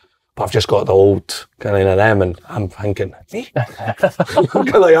up with, but I've just got the old kind of them, and I'm thinking, me? I've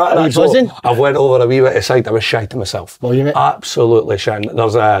went over a wee bit aside. I was shy to myself. Well, you absolutely shy.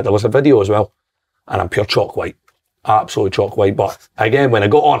 There was a video as well, and I'm pure chalk white. Absolutely chalk white. But again, when I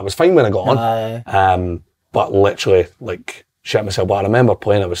got on, I was fine when I got on. But literally, like, shit myself. But I remember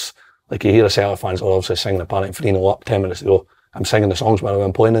playing, I was, like, you hear the Celtic fans are obviously singing apparently 3-0 up, 10 minutes to go. I'm singing the songs when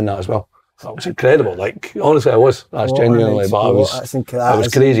I'm playing in that as well. That was incredible. Like, honestly, I was. That's genuinely, but it was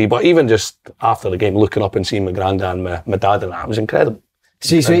crazy. But even just after the game, looking up and seeing my granddad and my dad and that, it was incredible.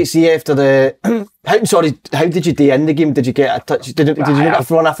 See after the, how did you do in the game? Did you get a touch? Did you get a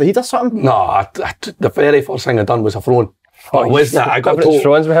throw-in after the heat or something? No, the very first thing I done was a throw-in. But wasn't it? I got told.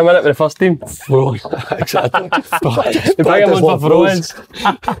 Throw-ins with him in it with the first team. Throw-in, exactly. They bring him on for throw-ins.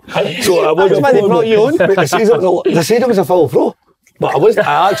 So I wasn't. That's why they brought you on. They said it was a full throw. But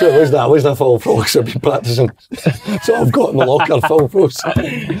I actually wasn't a full throw because I've been practising. So I've got in my locker full throws.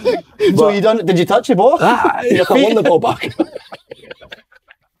 So you done? Did you touch the ball? I won the ball back.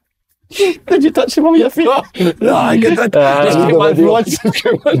 Did you touch the ball with your feet? No, I get that. Just keep one through once.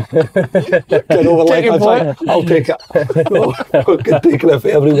 Get over like I'll take it. No, good taking it for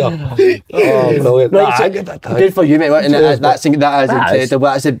everywhere. Oh, brilliant. Right, so I get that. good for you, mate. And that is incredible.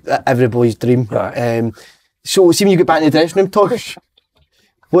 That's every boy's dream. So, see when you get back in the dressing room, Tosh,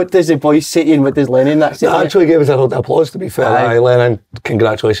 what does the boys say to you and what does Lennon say to you? Actually gave us a round of applause, to be fair. Lennon,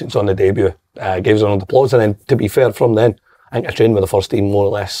 congratulations on the debut. Gave us a round of applause, and then, to be fair, from then, I think I trained with the first team more or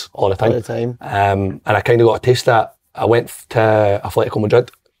less all the time. And I kind of got a taste of that. I went to Atletico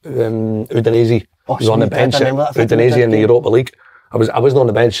Madrid, Udinese. I was on the bench at Udinese in the Europa League. I wasn't on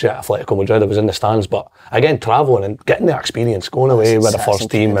the bench at Atletico Madrid, I was in the stands, but again, travelling and getting the experience, going away with the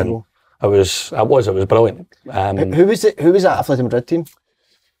first team, and it was brilliant. Who was that Atletico Madrid team?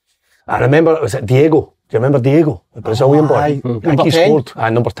 I remember it was at Diego. Do you remember Diego, the Brazilian boy? I think he scored.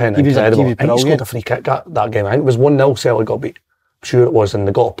 Number 10, incredible. I think he scored a free kick that game. I think it was 1-0 Celtic got beat. I'm sure it was, and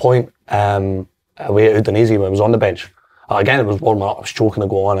they got a point away at Udinese when I was on the bench. Again, it was warming up. I was choking to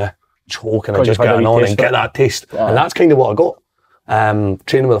go on, choking and just getting on and get that taste. Yeah. And that's kind of what I got.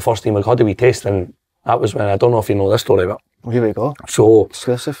 Training with the first team, I got a wee taste, and that was when, I don't know if you know this story, but here we go. So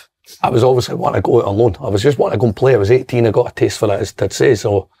exclusive. I was obviously wanting to go out on loan. I was just wanting to go and play. I was 18. I got a taste for it, as Tidser.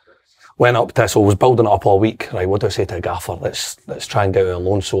 So went up to. So I was building it up all week. Right, what do I say to a gaffer? Let's try and get out on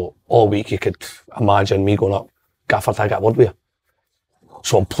loan. So all week you could imagine me going up. Gaffer, I get a word with you.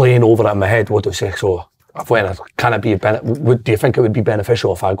 So I'm playing over it in my head. What do I say? So I went. Can it be? Do you think it would be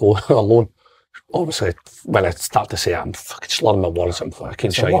beneficial if I go on loan? obviously, when I start to say it, I'm fucking slurring my words, I'm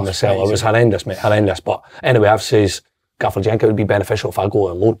fucking shitting myself. It was horrendous, mate, horrendous. But anyway, I've says, Gaffer, do you think it would be beneficial if I go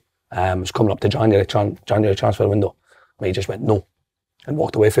on loan? It was coming up to January transfer window. And he just went, no, and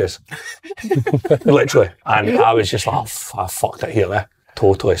walked away for us. Literally. And I was just like, I fucked it here,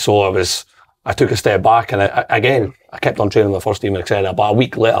 totally. So I took a step back, and I kept on training with the first team, etc. But a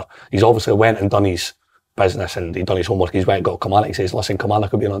week later, he's obviously went and done his business and he'd done his homework. He's went and got Kilmarnock. He says, listen,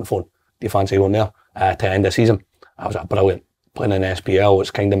 Kilmarnock could be on the phone. Do you fancy going there to end the season? I was like, brilliant. Playing in the SPL,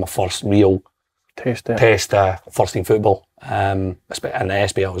 it's kind of my first real test first team football, in the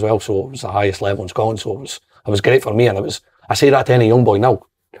SPL as well. So it was the highest level in Scotland. So it was great for me. And I say that to any young boy now.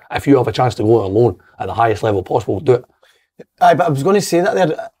 If you have a chance to go on loan at the highest level possible, do it. But I was going to say that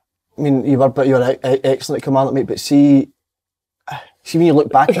there. I mean, you were excellent at Kilmarnock, mate. But see when you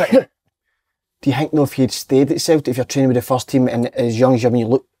look back at it, do you think, if you'd stayed at Celtic, if you're training with the first team and as young as you, when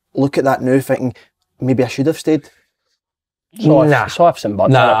you look at that now, thinking maybe I should have stayed? I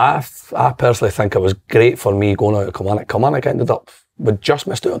personally think it was great for me going out of Kilmarnock. Kilmarnock we just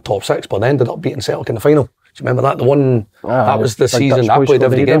missed out on top 6, but they ended up beating Celtic in the final. Do you remember that? The one, that was the season I played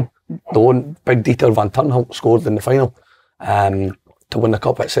every game. The one big Dieter van Turnhout scored in the final to win the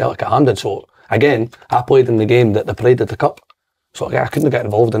cup at Celtic at Hampden. So again, I played in the game that they paraded the cup. So again, I couldn't get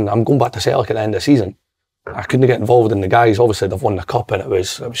involved in. I'm going back to Celtic at the end of the season. I couldn't get involved in the guys. Obviously, they've won the cup, and it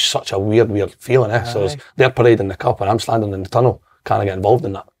was such a weird feeling. So they're parading the cup, and I'm standing in the tunnel, can't get involved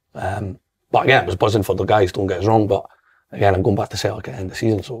in that. But again, it was buzzing for the guys. Don't get us wrong, but again, I'm going back to Celtic at the end of the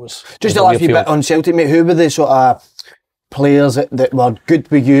season. So it was just a last bit on Celtic, mate. Who were the sort of players that were good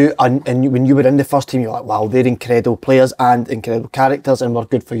with you, and when you were in the first team, you're like, wow, they're incredible players and incredible characters, and were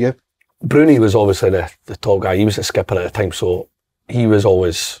good for you? Bruni was obviously the top guy. He was the skipper at the time, so he was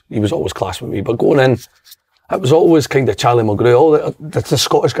always class with me. But going in, it was always kind of Charlie Mulgrew. All the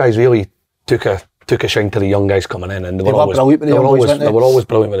Scottish guys really took a shine to the young guys coming in, and they were always brilliant with the young boys. They were always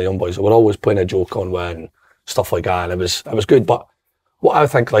brilliant with the young boys. They were always playing a joke on and stuff like that, and it was good. But what I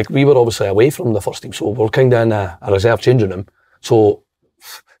think, like, we were obviously away from the first team, so we're kind of in a reserve changing room. So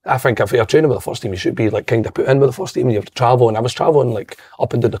I think if you're training with the first team, you should be like kind of put in with the first team. You're travelling. I was travelling like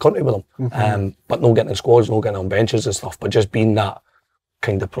up and down the country with them, but not getting in squads, not getting on benches and stuff, but just being that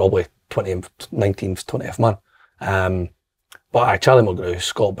kind of probably 19th, 20th man. But Charlie Mulgrew,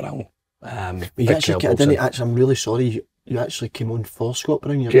 Scott Brown. I'm really sorry. You actually came on for Scott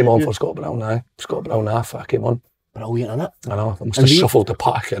Brown. Came on for Scott Brown, aye. Scott Brown, I came on. Brilliant, innit? I know. I must have shuffled the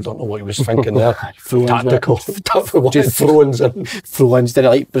pack. I don't know what he was thinking there. Tactical. Just throw-ins in. Throw-ins, did I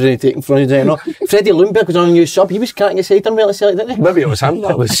like taking throw-ins in? Freddie Lundberg was on a new sub. He was cracking his head on really silly, didn't he? Maybe it was him.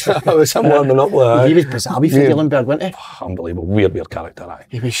 That was him warming up with. He was bizarre with Freddie Lundberg, wasn't he? Unbelievable. Weird character, aye.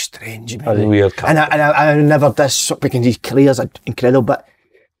 He was strange. Weird character. And I never this because his career's incredible, but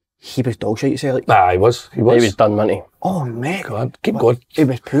he was dog shit, you say, like. Nah, he was. He was done, wasn't he? Oh, mate. Go on, keep going. He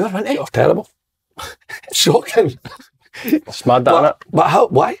was poor, wasn't he? Oh, terrible. Shocking. It's mad, that, innit? But how?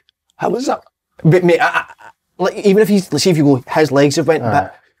 Why? How was that? But mate, like, even if let's see if you go, his legs have went,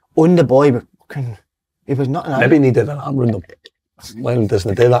 but on the boy, he was nothing. Maybe he needed an arm round him. Lennon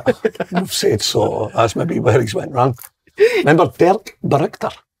doesn't do that. I've said so. That's maybe where he's went wrong. Remember Dirk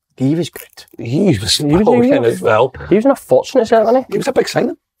Berichter? He was good. He was brilliant as well. He was in a fortunate set, wasn't he? He was a big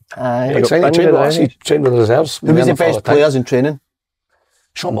signing. Big signing. Trained with the reserves. Who was the best players in training?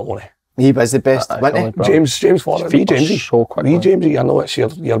 Sean Maloney. He was the best, wasn't he? James Waller. Wee Jamesy, I know it's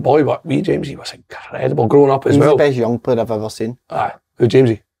your boy, but Wee Jamesy was incredible growing up as well. He's the best young player I've ever seen. Aye. Who's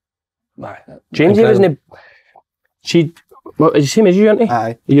Jamesy? Aye. Jamesy wasn't he? What, is the same as you, aren't he?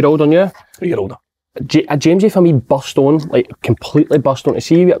 Aye. A year older than you? A year older. Jamesy for me burst on, like completely burst on.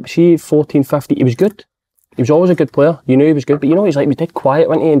 See 14, 15, he was good. He was always a good player. You knew he was good, but he's like, he was dead quiet,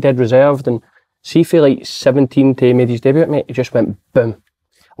 wasn't he, and dead reserved. And see for like 17 till he made his debut, mate, he just went boom.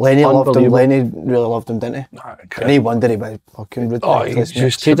 Lenny loved him. Lenny really loved him, didn't he? And he wondered he was fucking ridiculous.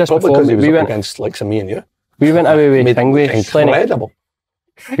 He just probably because he was up against like me and you. We went away with incredible.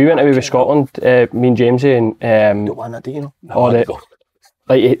 We went away with Scotland, me and Jamesy, and don't want that, do you know?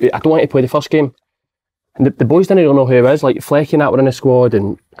 I don't want to play the first game. And the boys didn't really know who he was. Like Flecky and that were in the squad,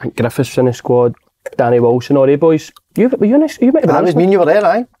 and I think Griffiths in the squad, Danny Wilson, all the boys. You might have been. That was me and you were there,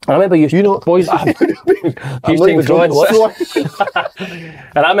 aye. I remember you know boys. And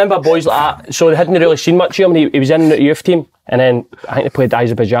I remember boys like that. So they hadn't really seen much of him. He was in the youth team, and then I think they played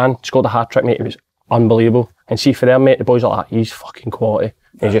Azerbaijan, scored a hat trick, mate. It was unbelievable. And see for them, mate, the boys like that, he's fucking quality.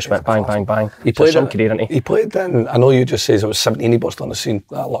 He just went bang, bang, bang. He played some career, didn't he? He played in, I know you just says it was 17 he burst on the scene.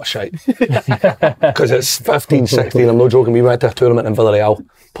 That lot of shite. Because it's 15, 16, I'm not joking. We went to a tournament in Villarreal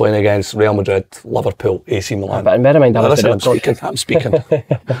playing against Real Madrid, Liverpool, AC Milan. But bear in mind, Listen, I'm speaking.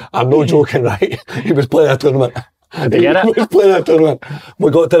 I'm not joking, right? He was playing a tournament. Did you get it? He was playing a tournament.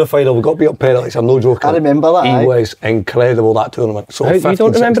 We got to the final, we got beat up penalties. I'm not joking. I remember that. He was incredible that tournament. So You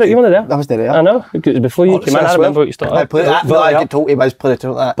don't remember it? You weren't there? I was there. I know. It was before you came in. I remember what you started. I played that. I get told he was playing a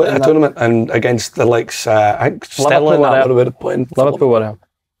tournament. Played a tournament and against the likes, I think Sterling were playing. Liverpool were there.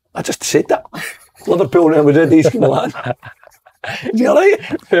 I just said that. Liverpool and Real Madrid, AC Milan. Is he alright?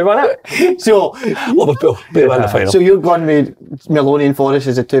 Who won it? So, Liverpool, they win the final. So you're going with Maloney and Forrest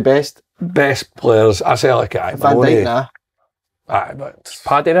as the two best? Best players, I say like it. Van Dijk, nah. Aye, but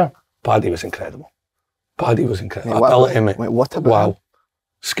Paddy there? Paddy was incredible. Paddy was incredible. Mate, Ability, mate. What about Wow. him?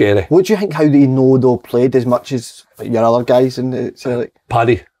 Scary. What do you think how they know though played as much as your other guys in the Celtic?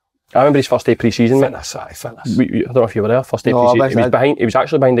 Paddy. I remember his first day pre-season, mate. Fitness, aye, fitness. I don't know if you were there. First day No, pre-season. He was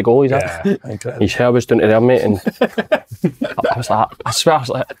actually behind the goal. Yeah, incredible. His hair was down to there, mate, and I was like, I swear, I was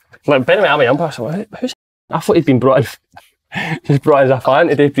like Ben I'm a young person. I was like, who's? I thought he'd been brought in, just brought in as a fan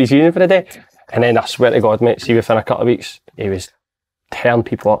to do pre-season for the day, and then I swear to God, mate, see within a couple of weeks, he was tearing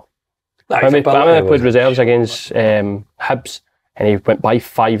people up. I remember I played reserves against Hibs, and he went by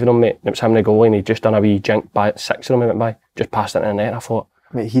 5 of them, mate. It was him and the goalie, and he just done a wee jink by 6 of them. He went by, just passed it in the net. And I thought,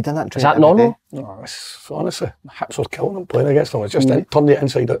 Mate, he done that. Is that normal? No, it's, honestly, Hips were killing him playing against him. It's just turned it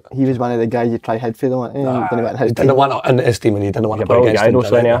inside out. He was one of the guys you try head for, though. He didn't want in his team and he didn't want to play against him.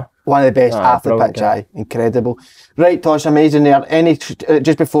 SLANEY'S. One of the best off the pitch, aye. Incredible. Right, Tosh, amazing there.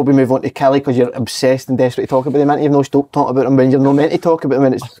 Just before we move on to Kelly, because you're obsessed and desperate to talk about him, man, you've no stopped talking about him when you're not meant to talk about him,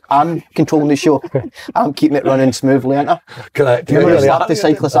 when I'm controlling the show. I'm keeping it running smoothly, aren't I? Correct. Remember he slapped the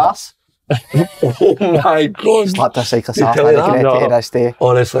cyclist's arse? Oh my God. Slapped a cyclist's You arse, tell man. you I can that? edit it to this day.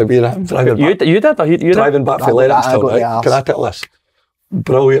 Honestly, being a driving You back, did? You did? driving back for Lennox I still, got the right? arse. Can I tell this?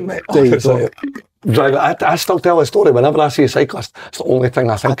 Brilliant, mate. There you Honestly, driving, I still tell the story whenever I see a cyclist. It's the only thing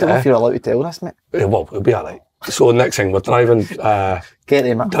I I think don't know if you're allowed to tell this, mate. well, we'll be alright. So next thing, we're driving, Get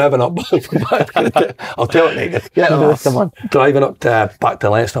there, man. driving up, I'll tell it naked. Get there, come on. Driving up to, back to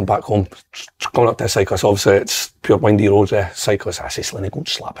Leinster, back home, coming up to a cyclist, obviously it's pure windy roads there, cyclist, I say, Slaney, go and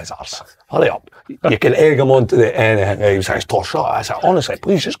slap his arse. Hurry up. You can egg him onto the anything. He was like, Tosh, I said, honestly,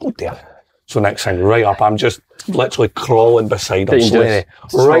 please just go there. So next thing, right up, I'm just literally crawling beside him, Slaney,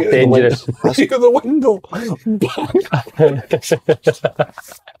 right out dangerous. the window. I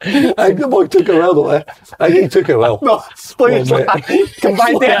think the boy took it well, though, eh? I think he took it well. No, please, mate. come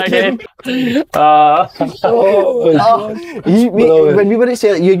back there again. When we were at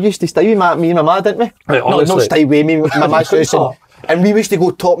Celtic, you used to stay with me and my ma, didn't we? Right, Not honestly. stay with me, my ma's house. And we used to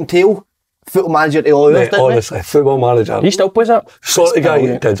go top and tail, football manager to all of us, Mate, didn't we? honestly, football manager. He still plays that? Sort of guy he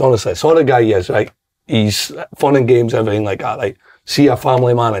brilliant. did, honestly. Sort of guy he is, right? He's fun and games, everything like that, right? See a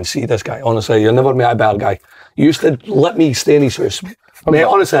family man and see this guy. Honestly, you never met a better guy. He used to let me stay in his house. Mate,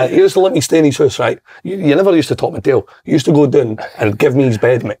 honestly, he used to let me stay in his house, right? You never used to top and tail. He used to go down and give me his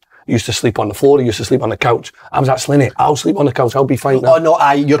bed, mate. He used to sleep on the floor, he used to sleep on the couch. I was at Slaney, I'll sleep on the couch, I'll be fine now. Oh no,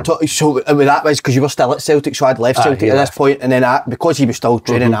 so that was because you were still at Celtic, so I'd left Celtic at this point, and then because he was still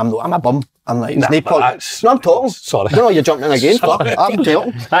training, I'm a bum. I'm like, it's no point. No, I'm talking. Sorry. No, you're jumping in again. Fuck, I'm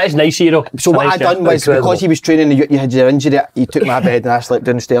talking. That is nice, hero. So what I done was, Incredible. because he was training, you had your injury, he took my bed and I slept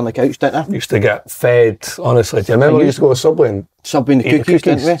downstairs on the couch, didn't I? Used to get fed, honestly. Do you remember we used to go to Subway and Subway and the eat cookies,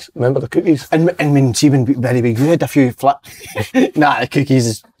 didn't we? Remember the cookies? And when see when very big, we had a few nah, the cookies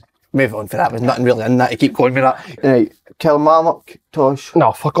is, move on for that, there's nothing really in that to keep going with that. Right, Kilmarnock, Tosh.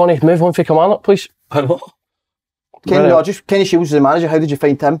 No, fuck on it. Move on for Kilmarnock, please. I know. Kenny Shields was the manager, how did you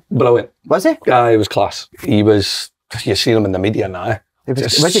find him? Brilliant. Was he? Yeah, he was class. He was, you see him in the media now.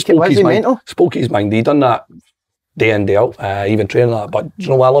 Was he mental? Spoke his mind. He done that day in, day out, even training that. But do you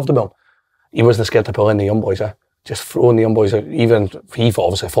know what I loved about him? He wasn't scared to pull in the young boys, just throwing the young boys out. Even he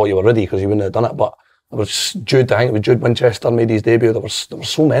obviously thought you were ready because he wouldn't have done it. But there was Jude, I think it was Jude Winchester made his debut. There were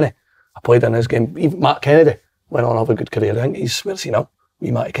so many. I played in his game. Even Matt Kennedy went on to have a good career. I think where's he now?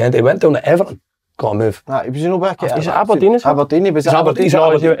 Matt Kennedy went down to Everton. Got a move. Nah, he was back at Is it Aberdeen? Aberdeen, he was at Aberdeen. He's at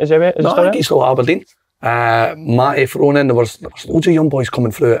Aberdeen. Is it No, I think he's still at Aberdeen. Matty thrown in. There was loads of young boys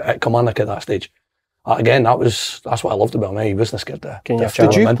coming through at Kilmarnock at that stage. Again, that's what I loved about him. He wasn't scared to.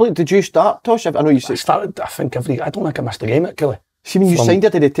 Did you start, Tosh? I know you I started. I think I don't think I missed a game at Kelly. See, when you signed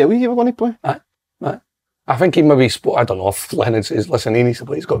it, did they tell you were going to play? Aye. I think he maybe spoke. I don't know if Lennon says, "Listen, he needs to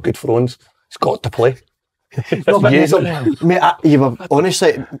play. He's got good throws. He's got to play." No, but mate, you were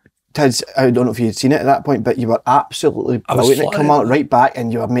honestly, Tids, I don't know if you had seen it at that point, but you were absolutely brilliant at come out right back,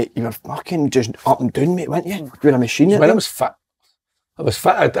 and you were fucking just up and down, mate, weren't you? You were a machine. When I was fit, I was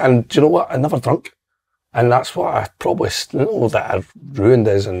fit, and do you know what? I never drunk. And that's what I probably, that I ruined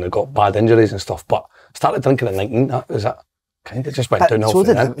us and I got bad injuries and stuff, but I started drinking at 19, that was it. Kind of just went downhill. So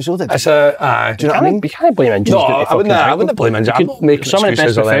did it. it. So did it. It's a, do you know what I mean? You can't blame injuries. No, I wouldn't blame injuries. I'm not making some of the best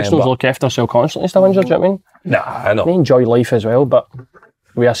excuses or anything, professionals but look after themselves constantly still injured, do you know what I mean? nah, I know. They enjoy life as well, but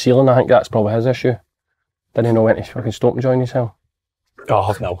with a ceiling, I think that's probably his issue. Didn't know when to fucking stop enjoying yourself. Oh,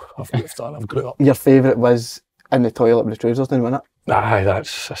 I've now. I've moved on. I've grew up. Your favourite was in the toilet with the trousers down, wasn't it? Aye,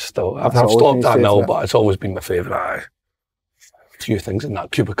 that's still. I've That's always stopped been that your now, favourite. but it's always been my favourite. Aye. A few things in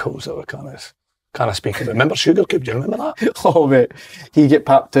that cubicles that were kind of speaking. Remember Sugar Cube? Do you remember that? Oh, mate. He get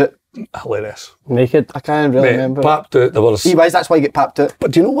papped out. Hilarious. Naked. I can't really remember. Papped out. There was. He was, that's why he get papped out.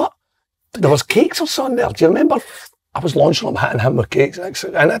 But do you know what? There was cakes or something there. Do you remember? I was launching him, hitting him with cakes.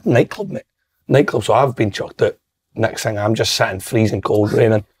 And at nightclub, mate. Nightclub, so I've been chucked out. Next thing, I'm just sitting freezing cold,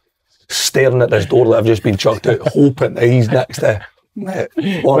 raining, staring at this door that I've just been chucked out, hoping that he's next to. Mate,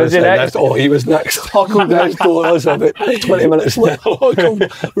 Was he next? Oh, he was next. I come next door. I was about 20 minutes later. I come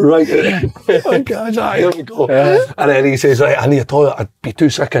right in. Oh, God, here we go. Yeah. And then he says, right, I need a toilet. I'd be 2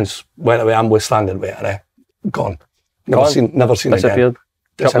 seconds. Went away. I'm with standing waiting. Gone. Never seen Disappeared. again.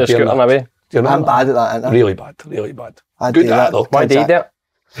 Jumped the scooter on the way. Do you remember I'm bad at that, ain't I? Really bad. Really bad. I Good do at that. it though. Why did you do it?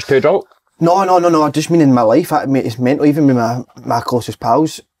 Just too drunk? No. I just mean in my life. It's mental. Even with my closest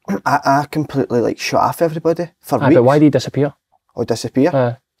pals, I completely like shut off everybody for weeks. But why did he disappear? Or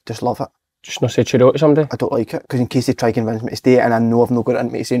disappear. Just love it. Just not say cheerio to somebody? I don't like it because in case they try to convince me to stay, and I know I've not got it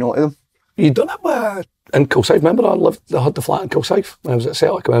in me to say no to them. You done it in Kilsyth. Remember I had the flat in Kilsyth when I was at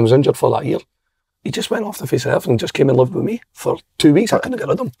Celtic, when I was injured for that year. He just went off the face of earth and just came and lived with me for 2 weeks. I couldn't get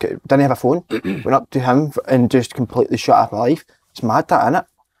rid of him. Didn't have a phone. Went up to him and just completely shut off my life. It's mad that, innit?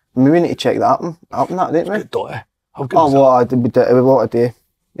 Maybe we need to check that up and that, don't we? Good daughter. How good Oh, was what a day.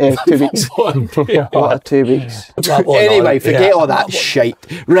 Yeah, 2 weeks. that? What a 2 weeks. Anyway, Forget all that shite.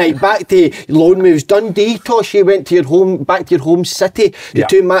 Right, back to loan moves. Dundee, Tosh, you went to your home, back to your home city. You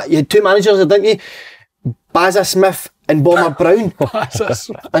had two managers, didn't you? Bazza Smith and Bomber Brown. That's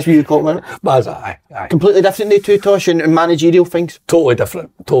what you call them, innit? Bazza, aye. Completely different, they two, Tosh, and managerial things. Totally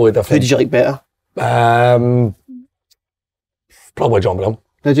different. Who did you like better? Probably John Brown.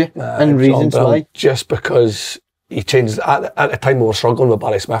 Did you? And reasons Brown, why? Just because he changed. At the time we were struggling with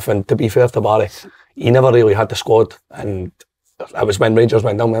Barry Smith, and to be fair to Barry, he never really had the squad. And it was when Rangers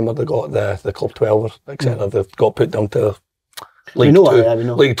went down. Remember, they got the Club 12, etc. They got put down to League 2. We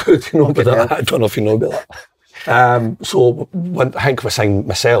know. League 2. Do you know about that? I don't know if you know about that. So when I think we signed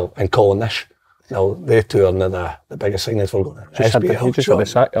Marcel and Colin Nish. Now they two are the biggest signings we're going to. He just got the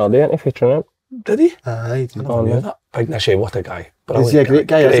sack all day, didn't he, for it? Did he? Aye, I never knew that. Big Nishy, what a guy. Is he a great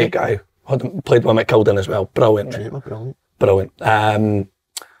guy? Great guy. Played with him at Kilden as well. Brilliant. Brilliant.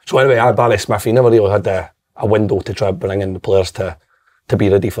 So anyway, Barry Smith, he never really had a window to try to bring in the players to be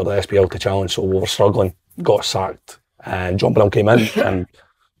ready for the SPL to challenge. So we were struggling, got sacked, and John Brown came in and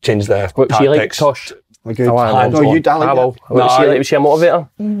changed the tactics. Was he like Tosh? We're good. No, you darling. Was he a motivator?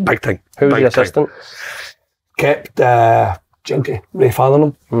 Big thing. Who was Big the assistant? Kept Junkie, Ray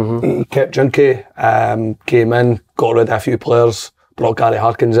Fatherham. He kept Junkie, came in, got rid of a few players, brought Gary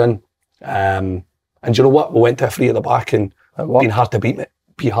Harkins in. And do you know what? We went to a free at the back and been hard to beat, mate.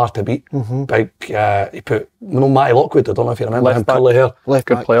 Be hard to beat. Big, he put, Matty Lockwood, I don't know if you remember him, curly hair.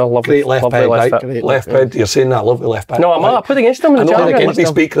 Good player, lovely. Great left back, right? Left back, you're saying that, lovely left back. No, I'm put against him in the I chat. let me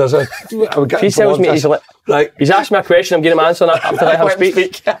speak, there's a... He tells me he's asked me a question, I'm giving him an answer after I let him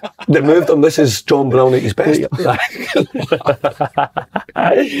speak. They moved him, this is John Brown at his best. He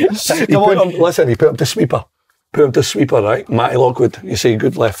put him to sweeper. Put him to sweeper, right? Matty Lockwood, you see,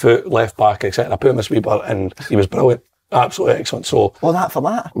 good left foot, left back, etc. I put him a sweeper and he was brilliant. Absolutely excellent. So, that for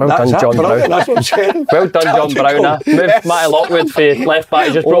that. Well done, John Brown. That's what I'm saying. Well done, John Brown. Moved Matty Lockwood for left back.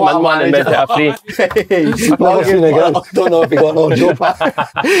 He just brought him in one and made it a free. Never seen again. Don't know if he got another job.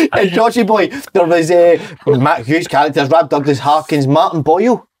 And Georgie boy, there was Matt Hughes characters, Rab Douglas, Harkins, Martin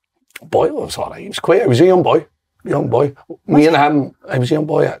Boyle. Boyle was alright. He was a young boy. Me and him, I was a young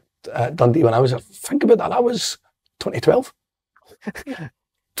boy at Dundee when I was, think about that was 2012.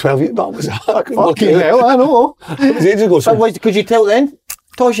 12 years, that was fucking hell, I know. It was ages ago. So Could you tell then?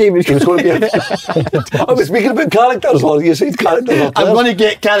 Toshi was going to be I was speaking about characters, or you said characters. I'm going to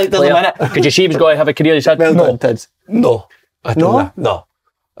get characters in a minute. Could you see he was going to have a career? He said, well done, Tids. No, I didn't. No,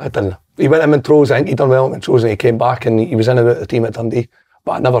 I didn't. He went in throws, I think he done well in throws and he came back and he was in and out of the team at Dundee.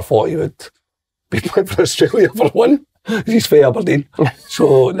 But I never thought he would be playing for Australia for one. He's for Aberdeen.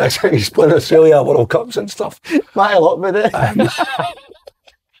 So next time he's playing Australia World Cups and stuff. Matty Lockwood,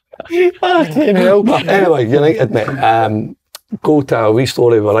 Anyway, United, mate. Go to a wee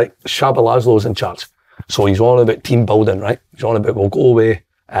story where Shabba Laszlo's in charge. So he's on about team building, right? He's on about we'll go away,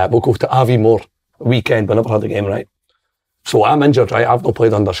 we'll go to Aviemore weekend. We never had a game, right? So I'm injured, right? I've not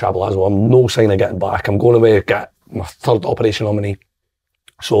played under Shabalazo. I'm no sign of getting back. I'm going away to get my 3rd operation on my knee.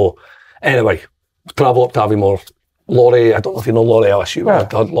 So anyway, travel up to Aviemore. Laurie, I don't know if you know Laurie Ellis. You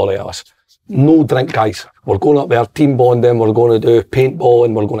have heard Laurie Ellis. No drink, guys. We're going up there, team bonding. We're going to do paintball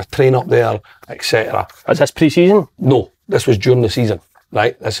and we're going to train up there, etc. Is this pre-season? No, this was during the season,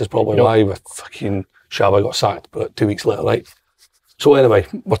 right? This is probably why with fucking Shabba got sacked, but 2 weeks later, right? So anyway,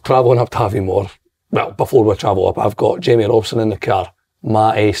 we're travelling up to Aviemore. Well, before we travel up, I've got Jamie Robson in the car,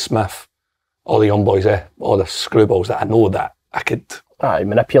 Matty Smith, all the young boys all the screwballs that I know that I could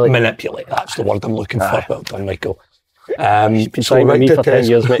manipulate. That's the word I'm looking for. Well done, Michael. So right to 10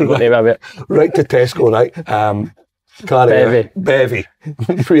 years, mate, right to Tesco, right? Bevy.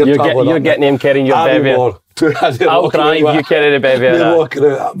 You're getting him carrying your bevy. I'll drive, you carry the bevy. We're walking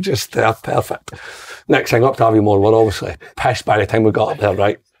out, I'm just perfect. Next thing up to Aviemore, we're obviously pissed by the time we got up there,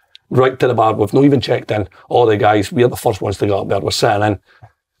 right? Right to the bar, we've not even checked in. All the guys, we're the first ones to get up there, we're sitting in.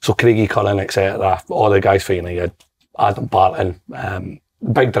 So Craigie Curran, etc. All the guys for United, Adam Barton,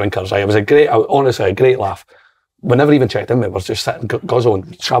 big drinkers, right? It was honestly a great laugh. We never even checked in, mate. We were just sitting guzzling.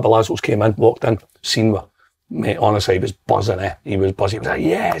 Shabalazos came in, walked in, seen me. Mate, honestly, he was buzzing, He was buzzing. He was like,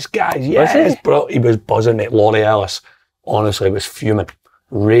 yes, guys, yes, bro. He was buzzing, mate. Laurie Ellis, honestly, was fuming,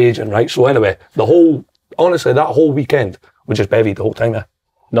 raging, right? So anyway, that whole weekend, we just bevied the whole time,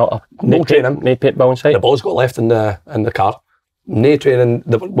 No training. No paintball inside. The balls got left in the car. No training.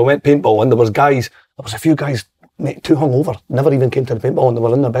 We went paintball and there was a few guys, mate, too hungover. Never even came to the paintball and they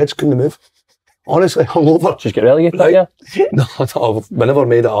were in their beds, couldn't move. Honestly, hungover. Just get relegated, right? No, we never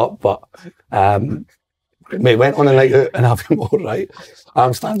made it up, but mate, went on a night out in Aviemore, right?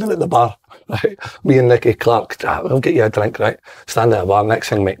 I'm standing at the bar, right? Me and Nicky Clark, I'll get you a drink, right? Standing at the bar, next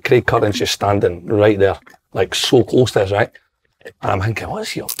thing, mate, Craig Curran's just standing right there, like so close to us, right? And I'm thinking, what's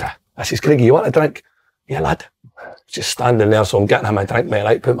he up to? I says, Craigie, you want a drink? Yeah, lad. Just standing there, so I'm getting him a drink, mate,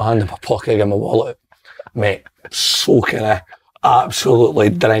 right? Put my hand in my pocket, get my wallet out. Mate, soaking it. Absolutely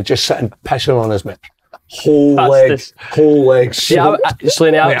drenched, just sitting pissing on us, mate. Whole legs. Yeah,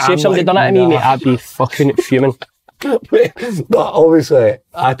 Slaney, see if somebody done it to me, mate, I'd be fucking fuming. Mate, but obviously,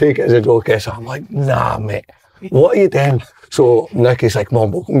 I take it as a joke, so I'm like, nah, mate, what are you doing? So Nicky's like,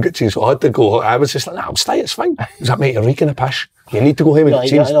 Mum, we'll go and get cheese. So I had to go. I was just like, nah, I'm staying, it's fine. He's like, mate, you're reeking a pish. You need to go home and get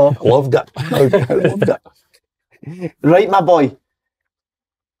cheese. Loved it. Loved it. Right, my boy.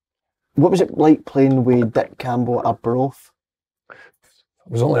 What was it like playing with Dick Campbell at Arbroath? I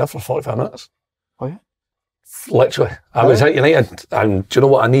was only there for 45 minutes. Oh, yeah? Literally. I was at United, and do you know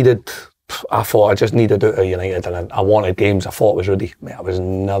what I needed? I thought I just needed out of United, and I wanted games. I thought I was ready. Mate, I was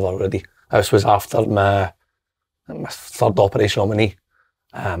never ready. This was after my 3rd operation on my knee.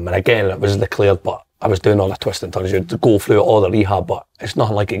 And again, it was declared, but I was doing all the twists and turns. You had to go through all the rehab, but it's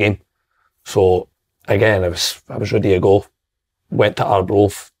nothing like a game. So again, I was ready to go. Went to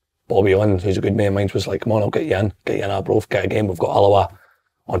Arbroath. Bobby Lynn, who's a good mate of mine, was like, come on, I'll get you in Arbroath, get a game. We've got Alloa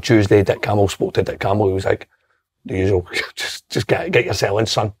on Tuesday. Dick Campbell spoke to Dick Campbell. He was like, the usual, just get yourself in,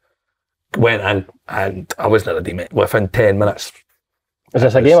 son. Went in, and I wasn't ready, mate. Within 10 minutes. Is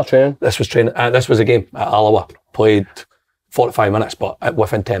this a game or training? This was training. This was a game at Alloa. Played 45 minutes, but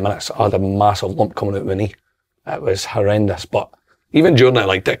within 10 minutes, I had a massive lump coming out of my knee. It was horrendous. But even during it,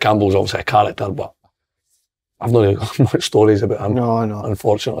 like, Dick Campbell's obviously a character, but I've not really got much stories about him. No.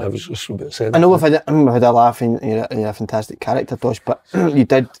 Unfortunately, I was just a bit sad. I know we've had a laugh and you're a fantastic character, Tosh, but you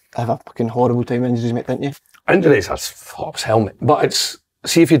did have a fucking horrible time injuries, mate, didn't you? Injuries, that's helmet. But it's,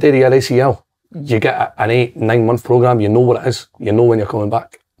 see if you did your ACL, you get an 8-9 month programme, you know what it is, you know when you're coming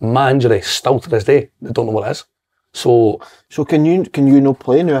back. My injury, still to this day, they don't know what it is. So can you not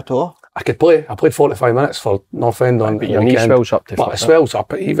play now at all? I could play. I played 45 minutes for North End on but your knee swells up to but it swells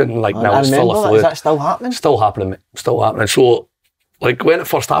up, even like now it's full of fluid. Is that still happening? Still happening, mate. Still happening. So, like when it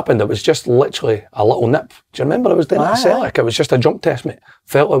first happened, it was just literally a little nip. Do you remember I was doing it at Celtic? It was just a jump test, mate.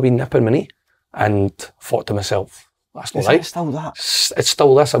 Felt a wee nip in my knee and thought to myself, that's not right. Is it still that? It's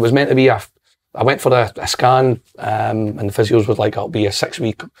still this. It was meant to be I went for a scan and the physios was like, it'll be a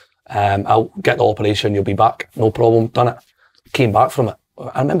 6-week, I'll get the operation, you'll be back. No problem, done it. Came back from it.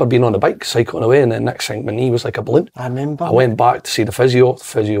 I remember being on the bike, cycling away, and the next thing, my knee was like a balloon. I remember. I went back to see the physio. The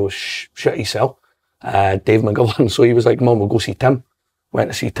physio was shit himself. Dave McGovern. So he was like, Mum, we'll go see Tim. Went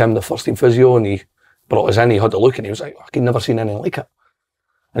to see Tim, the first team physio, and he brought us in. He had a look, and he was like, I've never seen anything like it.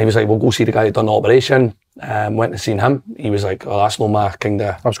 And he was like, we'll go see the guy who done the operation. Went to see him. He was like, oh, that's no my kind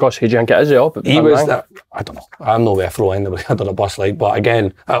of... I was going to say, did you get his job? He was that, I don't know. I'm no way throwing anybody under the bus, like, but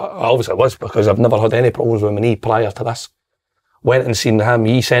again, I obviously was, because I've never had any problems with my knee prior to this. Went and seen him.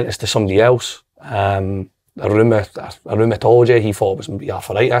 He sent us to somebody else. a rheumatology. He thought it was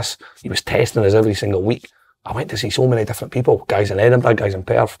arthritis. He was testing us every single week. I went to see so many different people, guys in Edinburgh, guys in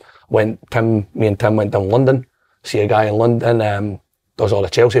Perth. Me and Tim went down London, see a guy in London, does all the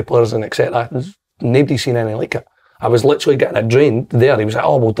Chelsea players and etc. Nobody's seen anything like it. I was literally getting it drained there. He was like,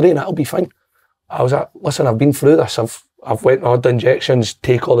 oh, we'll drain it, it'll be fine. I was like, listen, I've been through this. I've went and had injections,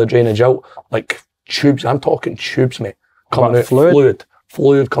 take all the drainage out, like tubes. I'm talking tubes, mate. Coming out,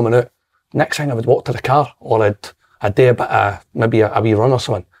 fluid coming out. Next thing I would walk to the car, or I'd do a bit of, maybe a wee run or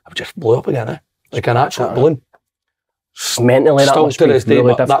something. I would just blow up again, like an actual balloon. Mentally, that must be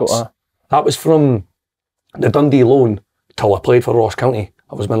really difficult. That was from the Dundee loan till I played for Ross County.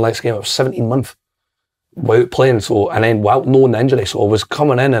 I was my last game. I was 17 months without playing. So, and then without knowing the injury. So I was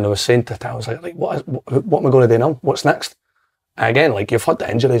coming in and I was saying to Tim, I was like, what am I going to do now? What's next? And again, like, you've had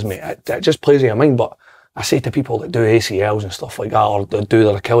the injuries, mate. It just plays in your mind. But I say to people that do ACLs and stuff like that, or do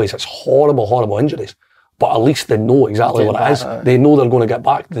their Achilles, it's horrible, horrible injuries. But at least they know exactly what it is. They know they're going to get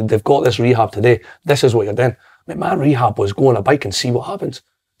back. They've got this rehab today. This is what you're doing. Mate, my rehab was go on a bike and see what happens.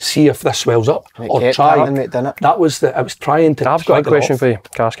 See if this swells up. Or try. I was trying to. I've got a question for you.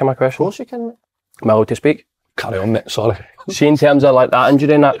 Can I ask him a question? Of course you can, mate. Am I allowed to speak? Carry on, mate. Sorry. See, in terms of like that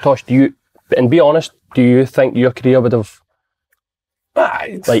injury and that, Tosh, and be honest, do you think your career would have,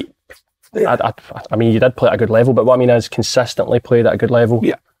 like, I mean, you did play at a good level, but what I mean is consistently played at a good level?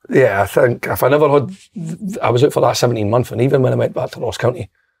 Yeah, I think if I never had, I was out for that 17 months, and even when I went back to Ross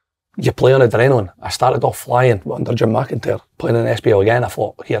County, you play on adrenaline. I started off flying under Jim McIntyre, playing in the SPL again. I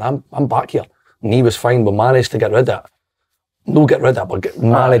thought, here, I'm back here. And he was fine. We managed to get rid of it. No get rid of it, but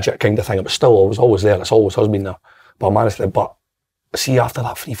manage it kind of thing. It was still, I was always there. It's always has been there. But I managed to, but see, after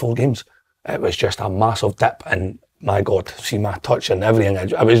that 3-4 games, it was just a massive dip. And my God, see my touch and everything.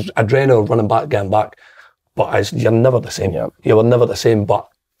 I was adrenaline running back, getting back. But you're never the same. Yep. You were never the same. But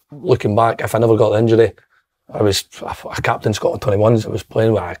looking back, if I never got the injury, I was a captain Scotland 21s. I was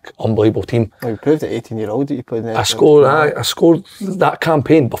playing with an unbelievable team. Well, you proved at 18-year-old that you played in the I scored that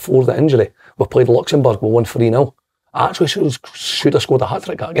campaign before the injury. We played Luxembourg, we won 3-0. I actually should have scored a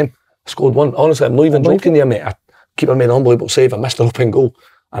hat-trick that game. I scored one. Honestly, I'm not even joking there, mate. Keeper made an unbelievable save. I missed an open goal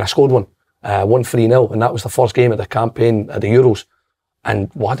and I scored one. Won 3-0, and that was the first game of the campaign at the Euros. And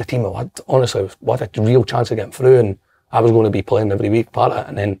we had a team, honestly, we had a real chance of getting through, and I was going to be playing every week, part of it.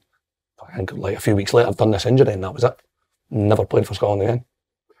 And then I think like a few weeks later, I've done this injury, and that was it. Never played for Scotland again.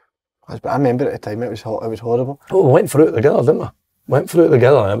 I remember at the time, it was horrible. Oh, we went through it together, didn't we? Went through it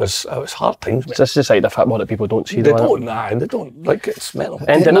together, and it was hard times. Mate. This is the side of football that people don't see. They don't. Like, it's mental.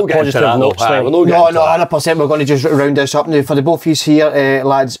 Ending up positive notes. No, 100%. We're going to just round this up now. For the both of you here,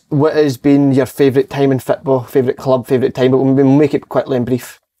 lads, what has been your favourite time in football? Favourite club? Favourite time? But we'll make it quickly and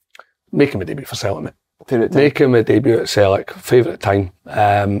brief. Making my debut for Celtic, mate. Favourite time? Making my debut at Celtic. Favourite time.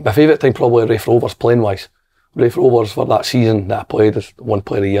 My favourite time probably Rafe Rovers, playing wise. Rafe Rovers for that season that I played as one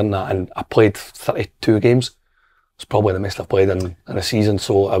player a year and that, and I played 32 games. It's probably the most I've played in a season,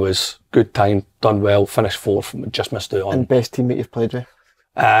 so it was good time, done well, finished fourth, just missed out on. And best teammate you've played with?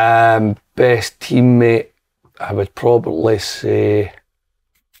 Best teammate, I would probably say,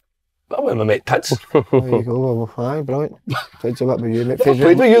 that was my mate Tidser. There you go, well, aye, brilliant. Tidser, what about you, mate? I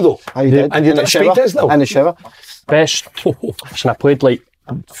played with you though. Aye, you did. And you didn't speak to us now? In the shower. Best, listen, I played like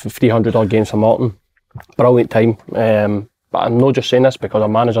 300 odd games for Morton. Brilliant time. But I'm not just saying this because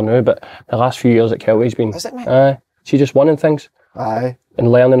I'm manager now, but the last few years at Kelty's been... Is it, mate? See, just winning things. Aye.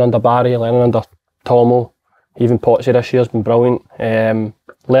 And learning under Barry, learning under Tomo, even Potsy this year has been brilliant.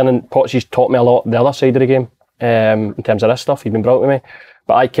 Potsy's taught me a lot the other side of the game in terms of this stuff. He's been brilliant with me.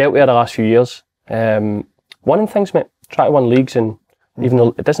 But I Kelty the last few years, winning things, mate. Try to win leagues, and even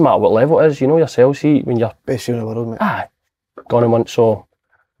though it doesn't matter what level it is, you know yourself, see, when you're... Best year in the world, mate. Aye. Gone and won, so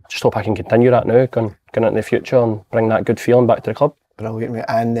just hope I can continue that now, going into the future and bring that good feeling back to the club. Brilliant, mate.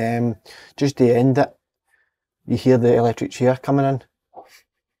 And just to end it, you hear the electric chair coming in.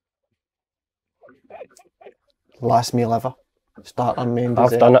 Last meal ever. Starter, main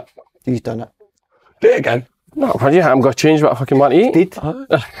dessert. I've done it. He's done it. Do it again. No, I'm going to change what I fucking want to eat. Did?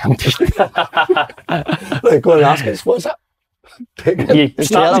 Right, go and ask us, what's that? The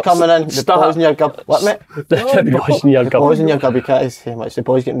chair's coming in, the boys in your gub. What, mate? The boys in your gub. The boys in your gub, you can't say much. The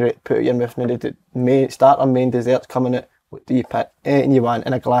boys getting ready to put out your mouth now. The starter, main dessert's coming out. What do you pick? Anything you want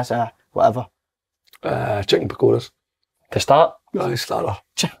in a glass of whatever. Chicken pakoras. To start? Aye, starter.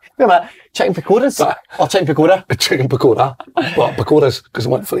 Wait a minute, chicken pakoras? Or chicken pakora? Chicken pakora. But pakoras, because I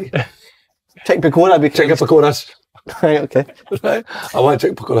want free. Chicken pakora because... Chicken pakoras. Right, okay. Right. I want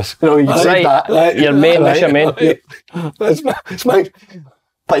chicken pakoras. No, you say that. Right. Your main, that's your main. It's mine.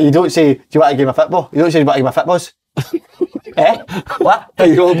 But you don't say, do you want to give me a football? You don't say, do you want to give me a footballs? Eh? What?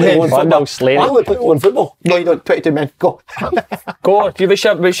 You don't play one 1-0 football. Slaney. I only play one football. No, you don't. 22 men. Go. Go, if you wish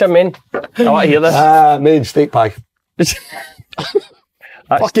your main. I want to hear this. Main steak pie. That's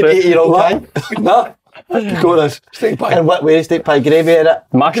Fucking true. 80-year-old guy. No. Go this. Steak pie. And what way is steak pie? Gravy in it?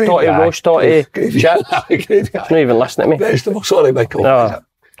 Mashed totty, Aye. roast totty, Gravy. chips. Gravy. Not even listening to me. Vegetable. Sorry, Michael. No.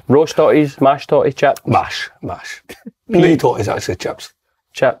 Roast totties, mashed totty, chips. Mash. Pea totties actually chips.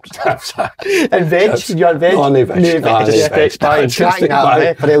 Chips. And veg? Chips. You want veg? No, no veg. No No, veg. no Steak pie. Cracking that,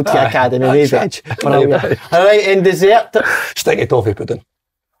 eh? For LT Academy, no veg. Alright, in dessert. Sticky toffee pudding.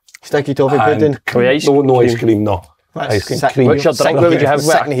 Sticky toffee pudding. With ice No ice cream. cream, no. That's Ice cream. sick. Cream. What's your drink? What would you have?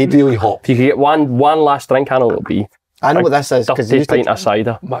 Sick in the head. Really hot. If you could get one last drink, I know what it'll be. I know what this is, because 30 pint of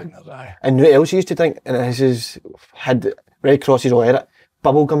cider. Magners, aye. and what else you used to drink, and this is, had Red Crosses all in it.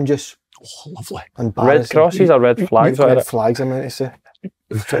 Bubblegum juice Oh, lovely. and Red bars. crosses or red flags? Red Red flags, I meant to say.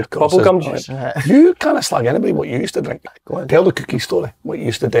 Bubblegum juice. You kind of slag anybody what you used to drink. Go on. Tell the cookie story, what you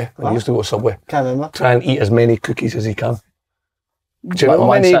used to do when you used to go Subway. Can't remember. Try and eat as many cookies as you can. Do you What, know how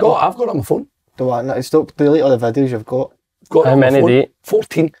one many you sitting? got? I've got it on my phone. Don't want that. Stop. Delete all the videos you've got. Got it How on my many phone. do you eat?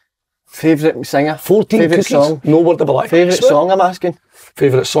 14. Favourite singer? 14 Favourite cookies. song? No word of a lie. Favourite song, I'm asking?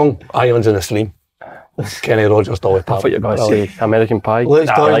 Favourite song? Islands in the Stream. Kenny Rogers, Dolly I Parton. thought you were going to say American Pie. Lewis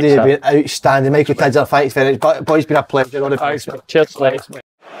Nah, I like Toshney has that. been outstanding. Michael Tidser, thanks very much. Boys, been a pleasure. All the best. Cheers, Lenny.